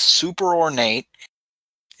gold. It's super ornate,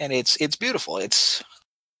 and it's beautiful. It's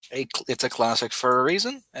a classic for a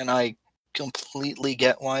reason, and I completely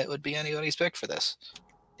get why it would be anybody's pick for this.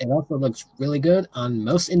 It also looks really good on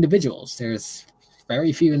most individuals. There's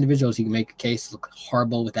very few individuals you can make a case look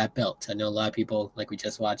horrible with that belt. I know a lot of people, like we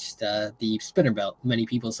just watched the spinner belt. Many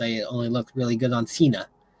people say it only looked really good on Cena.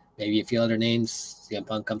 Maybe a few other names. CM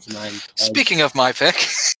Punk comes to mind. Speaking of my pick,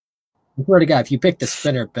 I swear to God, if you pick the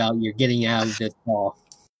spinner belt, you're getting out of this ball.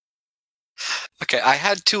 okay, I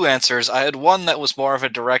had two answers. I had one that was more of a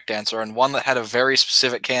direct answer, and one that had a very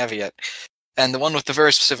specific caveat. And the one with the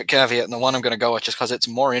very specific caveat, and the one I'm going to go with just because it's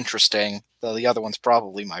more interesting, though the other one's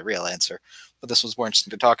probably my real answer, but this was more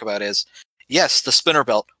interesting to talk about, is yes, the spinner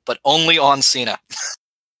belt, but only on Cena.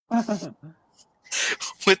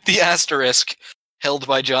 With the asterisk held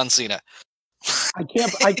by John Cena. I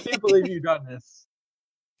can't believe you've done this.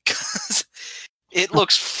 Because it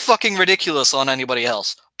looks fucking ridiculous on anybody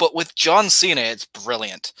else. But with John Cena, it's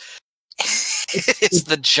brilliant. It's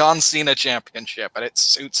the John Cena Championship, and it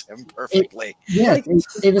suits him perfectly. It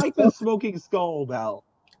was like the smoking skull belt.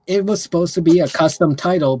 It was supposed to be a custom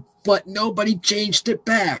title, but nobody changed it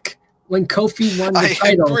back. When Kofi won the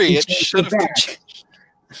title, agree. he It changed should it have been back. changed.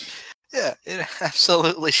 Yeah, it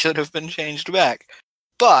absolutely should have been changed back.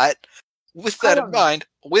 But with that in mind,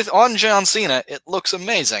 on John Cena, it looks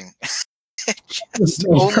amazing. It just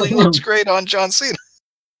only looks great on John Cena.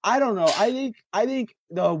 I don't know. I think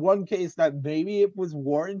the one case that maybe it was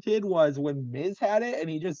warranted was when Miz had it and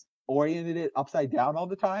he just oriented it upside down all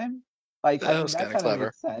the time. Like, I mean, that kind of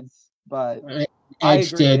makes sense. But I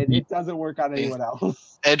agree, it doesn't work on anyone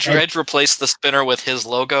else. Edge replaced the spinner with his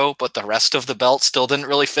logo, but the rest of the belt still didn't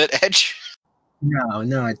really fit Edge.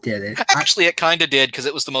 No, it didn't. Actually, it kind of did, because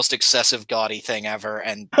it was the most excessive gaudy thing ever,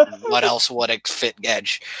 and what else would it fit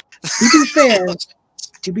Edge?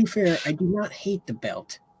 To be fair, I do not hate the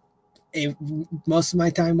belt. Most of my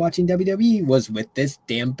time watching WWE was with this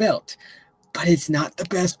damn belt, but it's not the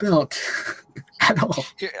best belt at all.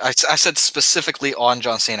 I said specifically on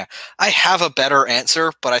John Cena. I have a better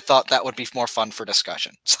answer, but I thought that would be more fun for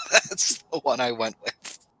discussion, so that's the one I went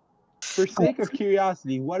with. For sake of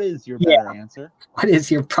curiosity, what is your better answer? What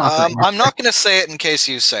is your proper answer? I'm not going to say it in case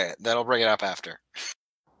you say it. That'll bring it up after.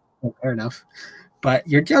 Well, fair enough. But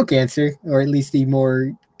your joke answer, or at least the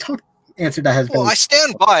more talk answer that has been... Well, I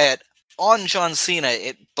stand by it. On John Cena,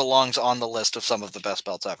 it belongs on the list of some of the best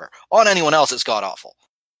belts ever. On anyone else, it's god-awful.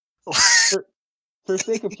 For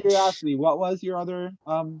sake of curiosity, what was your other...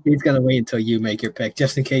 He's going to wait until you make your pick,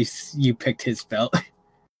 just in case you picked his belt.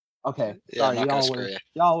 Okay, yeah, sorry,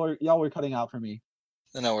 y'all were cutting out for me.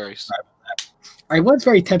 No worries. I was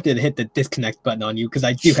very tempted to hit the disconnect button on you, because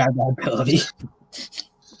I do have that ability.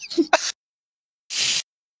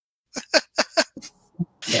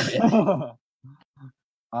 Damn it.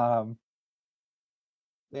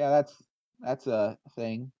 Yeah, that's a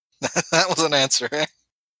thing. That was an answer, eh?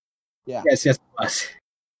 Yeah. Yes, it was.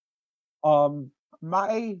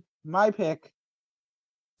 My pick.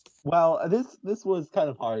 Well, this was kind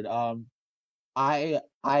of hard. I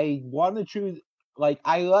want to choose, like,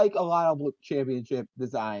 I like a lot of championship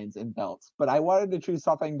designs and belts, but I wanted to choose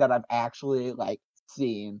something that I've actually like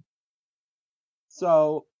seen.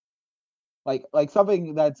 So, like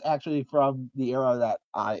something that's actually from the era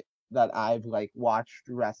that I've like watched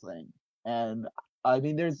wrestling. And I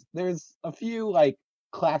mean, there's a few like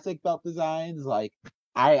classic belt designs. Like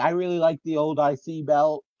I really like the old IC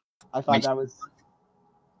belt. I thought that was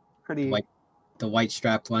pretty. The white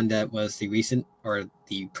strap one that was the recent or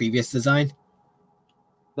the previous design.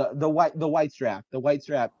 The white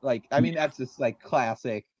strap. Like, I mean, that's just like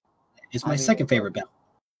classic. It's my second favorite belt.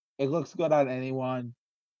 It looks good on anyone.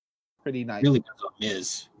 Pretty nice. Really good on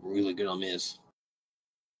Miz. Really good on Miz.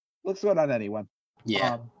 Looks good on anyone.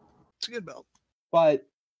 Yeah, it's a good belt. But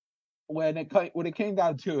when it came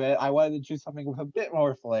down to it, I wanted to choose something with a bit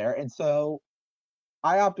more flair, and so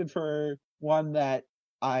I opted for one that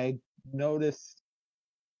I noticed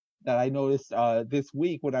this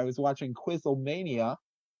week when I was watching Quizlemania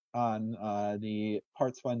on the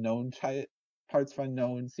Parts Unknown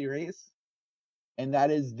series, and that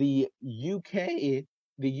is the UK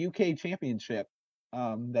Championship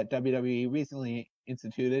that WWE recently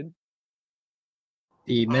instituted.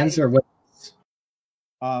 The men's or women's?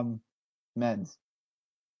 men's.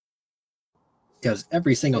 Because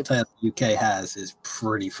every single title the UK has is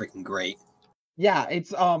pretty freaking great. Yeah,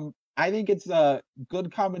 it's I think it's a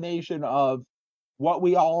good combination of what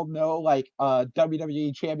we all know, like a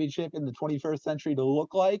WWE championship in the 21st century to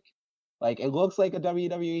look like. Like it looks like a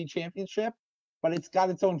WWE championship, but it's got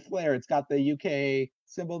its own flair. It's got the UK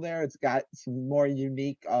symbol there. It's got some more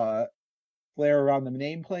unique flair around the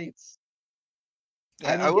nameplates.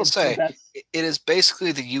 Yeah, I will say it is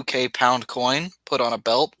basically the UK pound coin put on a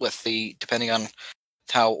belt with the, depending on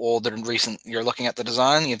how old and recent you're looking at the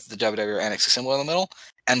design, you have the WWE or NXT symbol in the middle,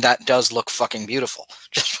 and that does look fucking beautiful.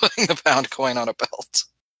 Just putting the pound coin on a belt.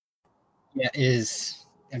 Yeah, it is.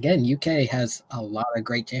 Again, UK has a lot of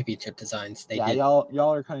great championship designs. Y'all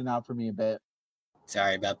are cutting out for me a bit.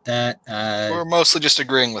 Sorry about that. We're mostly just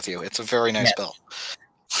agreeing with you. It's a very nice belt.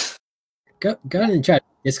 Go ahead and try to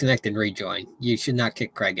disconnect and rejoin. You should not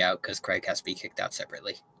kick Craig out because Craig has to be kicked out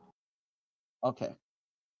separately. Okay.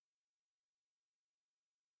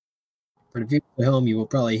 For the viewers at home, you will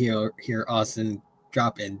probably hear Austin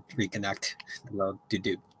drop and reconnect. Hello,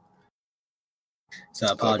 dude. So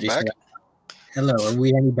apologies for that. Hello, are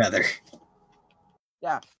we any better?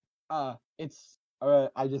 Yeah. It's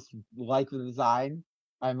I just like the design.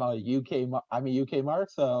 I'm a UK mark,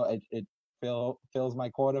 so it fills my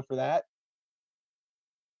quota for that.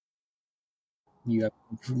 You have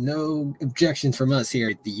no objections from us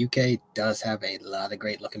here. The UK does have a lot of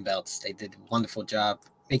great looking belts. They did a wonderful job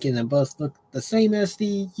making them both look the same as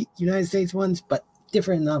the United States ones, but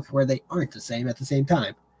different enough where they aren't the same at the same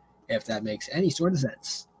time, if that makes any sort of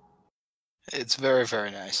sense. It's very, very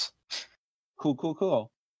nice. Cool.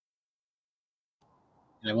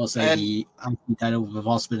 And I will say the IC title have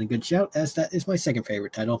also been a good shout, as that is my second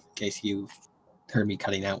favorite title, in case you heard me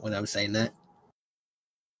cutting out when I was saying that.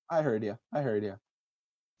 I heard you.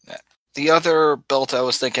 Yeah. The other belt I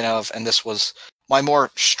was thinking of, and this was my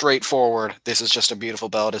more straightforward, this is just a beautiful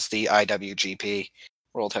belt, is the IWGP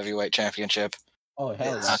World Heavyweight Championship. Oh,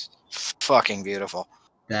 hell yeah. Fucking beautiful.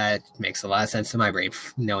 That makes a lot of sense to my brain,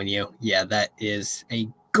 knowing you. Yeah, that is a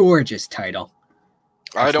gorgeous title.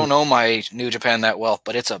 I don't know my New Japan that well,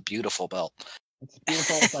 but it's a beautiful belt. It's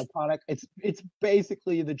beautiful. It's iconic. It's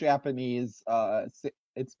basically the Japanese.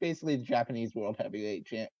 It's basically the Japanese World Heavyweight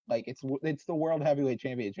Champ. Like it's the World Heavyweight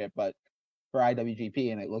Championship, but for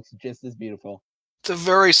IWGP, and it looks just as beautiful. It's a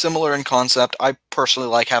very similar in concept. I personally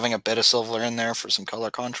like having a bit of silver in there for some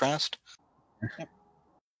color contrast. Yep.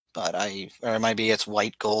 But or maybe it's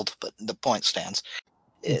white gold, but the point stands.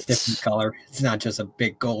 It's different color. It's not just a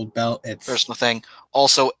big gold belt. It's personal thing.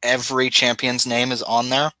 Also, every champion's name is on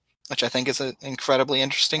there, which I think is an incredibly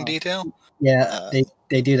interesting detail. Yeah,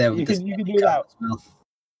 they do that with you can do that. Well.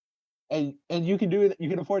 And you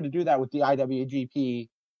can afford to do that with the IWGP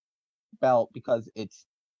belt because it's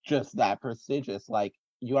just that prestigious. Like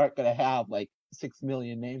you aren't gonna have like 6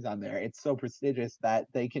 million names on there. It's so prestigious that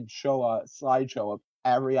they can show a slideshow of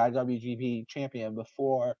every IWGP champion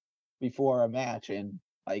before a match and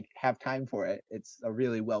like have time for it. It's a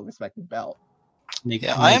really well respected belt.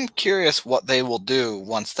 Yeah, I am curious what they will do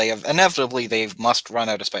once they have inevitably they must run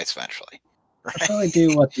out of space eventually. Right? They'll probably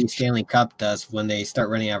do what the Stanley Cup does when they start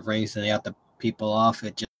running out of rings and they have to people off.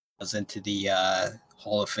 It just goes into the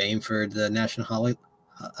Hall of Fame for the National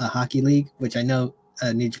Hockey League, which I know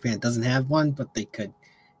New Japan doesn't have one, but they could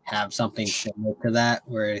have something similar to that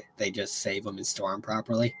where they just save them and store them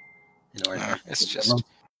properly. In order it's just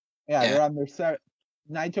they're on their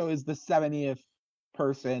Naito is the 70th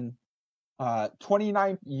person,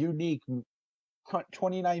 29th unique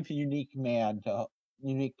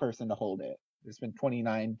unique person to hold it. There's been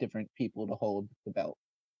 29 different people to hold the belt.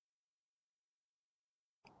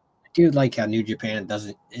 I do like how New Japan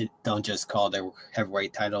don't just call their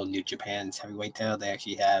heavyweight title New Japan's heavyweight title. They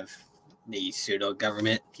actually have the pseudo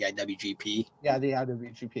government, the IWGP. Yeah, the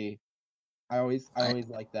IWGP. I always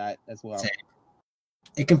like that as well. Same.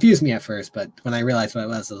 It confused me at first, but when I realized what it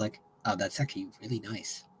was, I was like, oh, that's actually really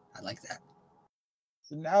nice. I like that.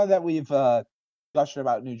 So now that we've gushed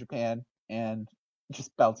about New Japan and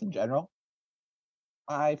just belts in general,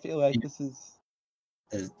 I feel like this is...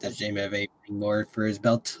 Does Jamie have anything more for his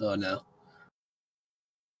belt? Oh, no.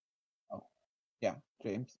 Oh, yeah,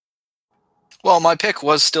 James. Well, my pick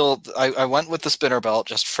was still... I went with the spinner belt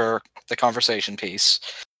just for the conversation piece.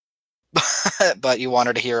 But you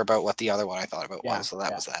wanted to hear about what the other one I thought about was, so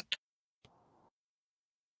that was that.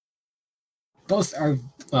 Both are...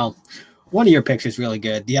 Well, one of your picks is really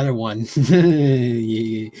good. The other one...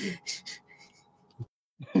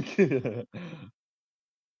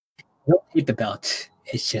 Don't hate the belt.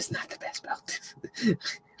 It's just not the best belt.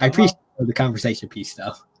 I appreciate the conversation piece,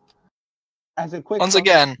 though. As a quick once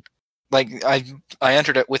again, Like, I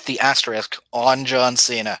entered it with the asterisk on John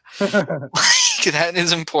Cena. That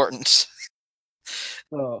is important.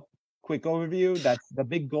 So, quick overview. That's the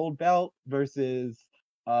big gold belt versus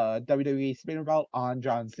WWE spinner belt on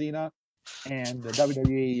John Cena and the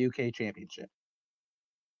WWE UK Championship.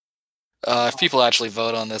 If people actually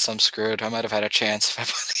vote on this, I'm screwed. I might have had a chance if I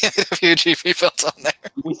put the IWGP belt on there.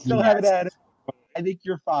 We still haven't had it. I think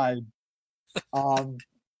you're fine.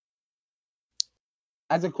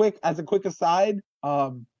 As a quick aside,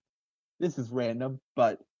 this is random,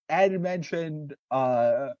 but Ed mentioned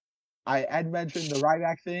the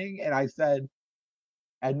Ryback thing, and I said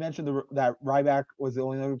Ed mentioned that Ryback was the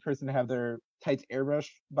only other person to have their tights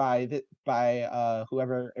airbrushed by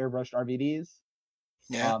whoever airbrushed RVDs.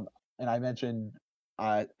 Yeah. And I mentioned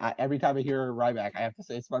every time I hear Ryback, I have to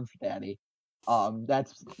say Sponge Daddy.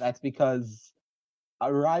 That's because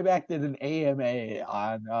Ryback did an AMA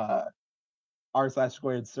on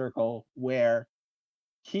r/squared circle where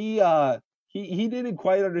he didn't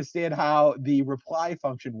quite understand how the reply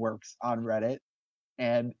function works on Reddit,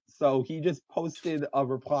 and so he just posted a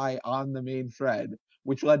reply on the main thread,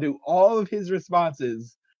 which led to all of his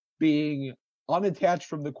responses being unattached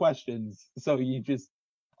from the questions. So you just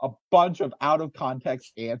a bunch of out of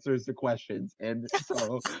context answers to questions, and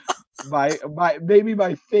so maybe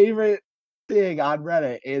my favorite thing on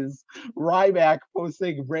Reddit is Ryback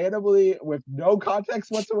posting randomly with no context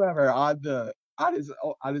whatsoever on his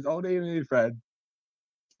own AMA thread,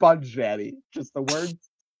 Sponge Daddy, just the word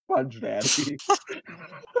Sponge Daddy.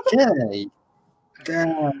 Okay.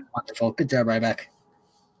 Wonderful. Good job, Ryback.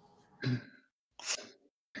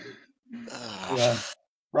 Yeah,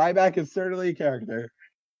 Ryback is certainly a character.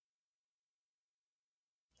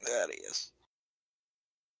 That he is.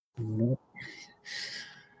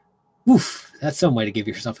 Oof, that's some way to give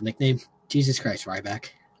yourself a nickname. Jesus Christ, Ryback.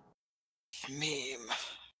 Me.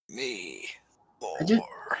 I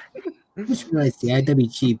just realized the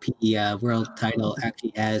IWGP World title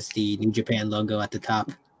actually has the New Japan logo at the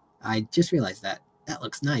top. I just realized that. That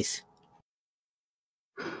looks nice.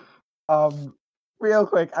 Real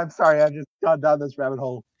quick, I'm sorry, I've just gone down this rabbit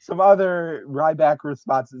hole. Some other Ryback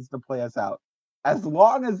responses to play us out. As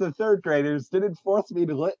long as the third graders didn't force me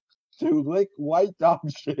to lick white dog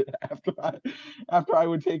shit after I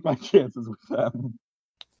would take my chances with them.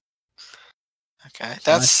 Okay,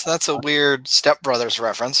 that's a weird Step Brothers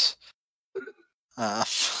reference.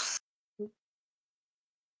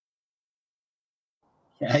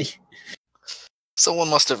 Okay. Someone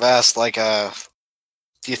must have asked, like, do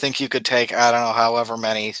you think you could take, I don't know, however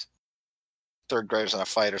many third graders in a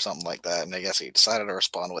fight or something like that? And I guess he decided to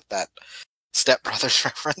respond with that Step Brothers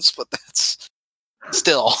reference, but that's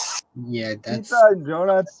still. Yeah, that's... Pizza and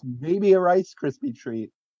donuts, maybe a Rice Krispie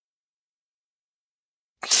treat.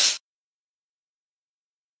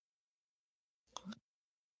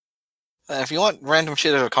 If you want random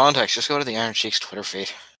shit out of context, just go to the Iron Sheik's Twitter feed.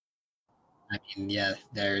 I mean, yeah,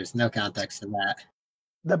 there's no context to that.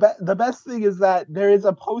 The best thing is that there is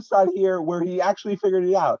a post on here where he actually figured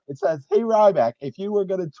it out. It says, "Hey Ryback, if you were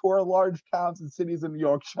going to tour large towns and cities in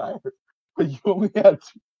Yorkshire, but you only had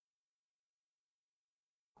to..."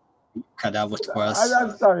 Cut out with us.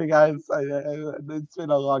 I'm sorry, guys. It's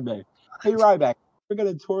been a long day. Hey Ryback, we're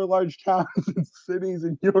going to tour large towns and cities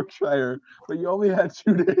in Yorkshire, but you only had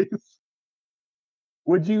 2 days.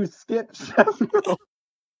 Would you skip Sheffield?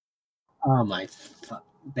 Oh my!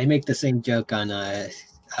 They make the same joke on Up,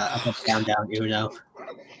 Up, Down, Down, Uno.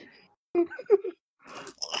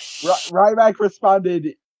 Ryback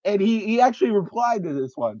responded, and he actually replied to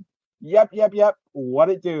this one. Yep. What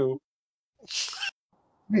it do?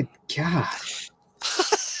 Good God.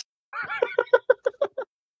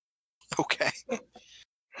 Okay.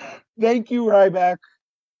 Thank you, Ryback.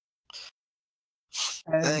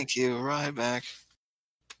 And thank you, Ryback.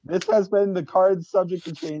 This has been the Cards Subject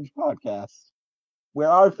to Change podcast, where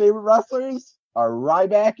our favorite wrestlers are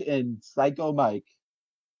Ryback and Psycho Mike.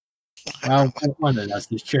 Well, one of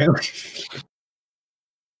us is true.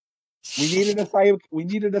 We needed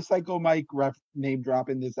a Psycho Mike name drop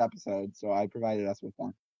in this episode, so I provided us with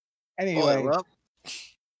one. Anyway,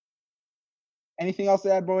 anything else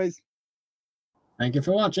to add, boys? Thank you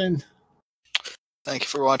for watching. Thank you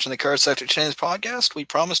for watching the Cards Subject to Change podcast. We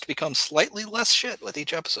promise to become slightly less shit with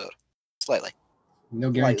each episode. Slightly.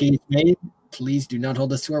 No guarantees made. Please do not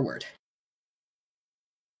hold us to our word.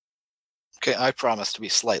 Okay, I promise to be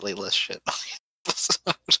slightly less shit.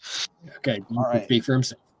 Okay, all right. Speak for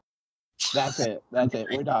himself. That's it.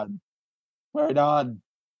 We're done.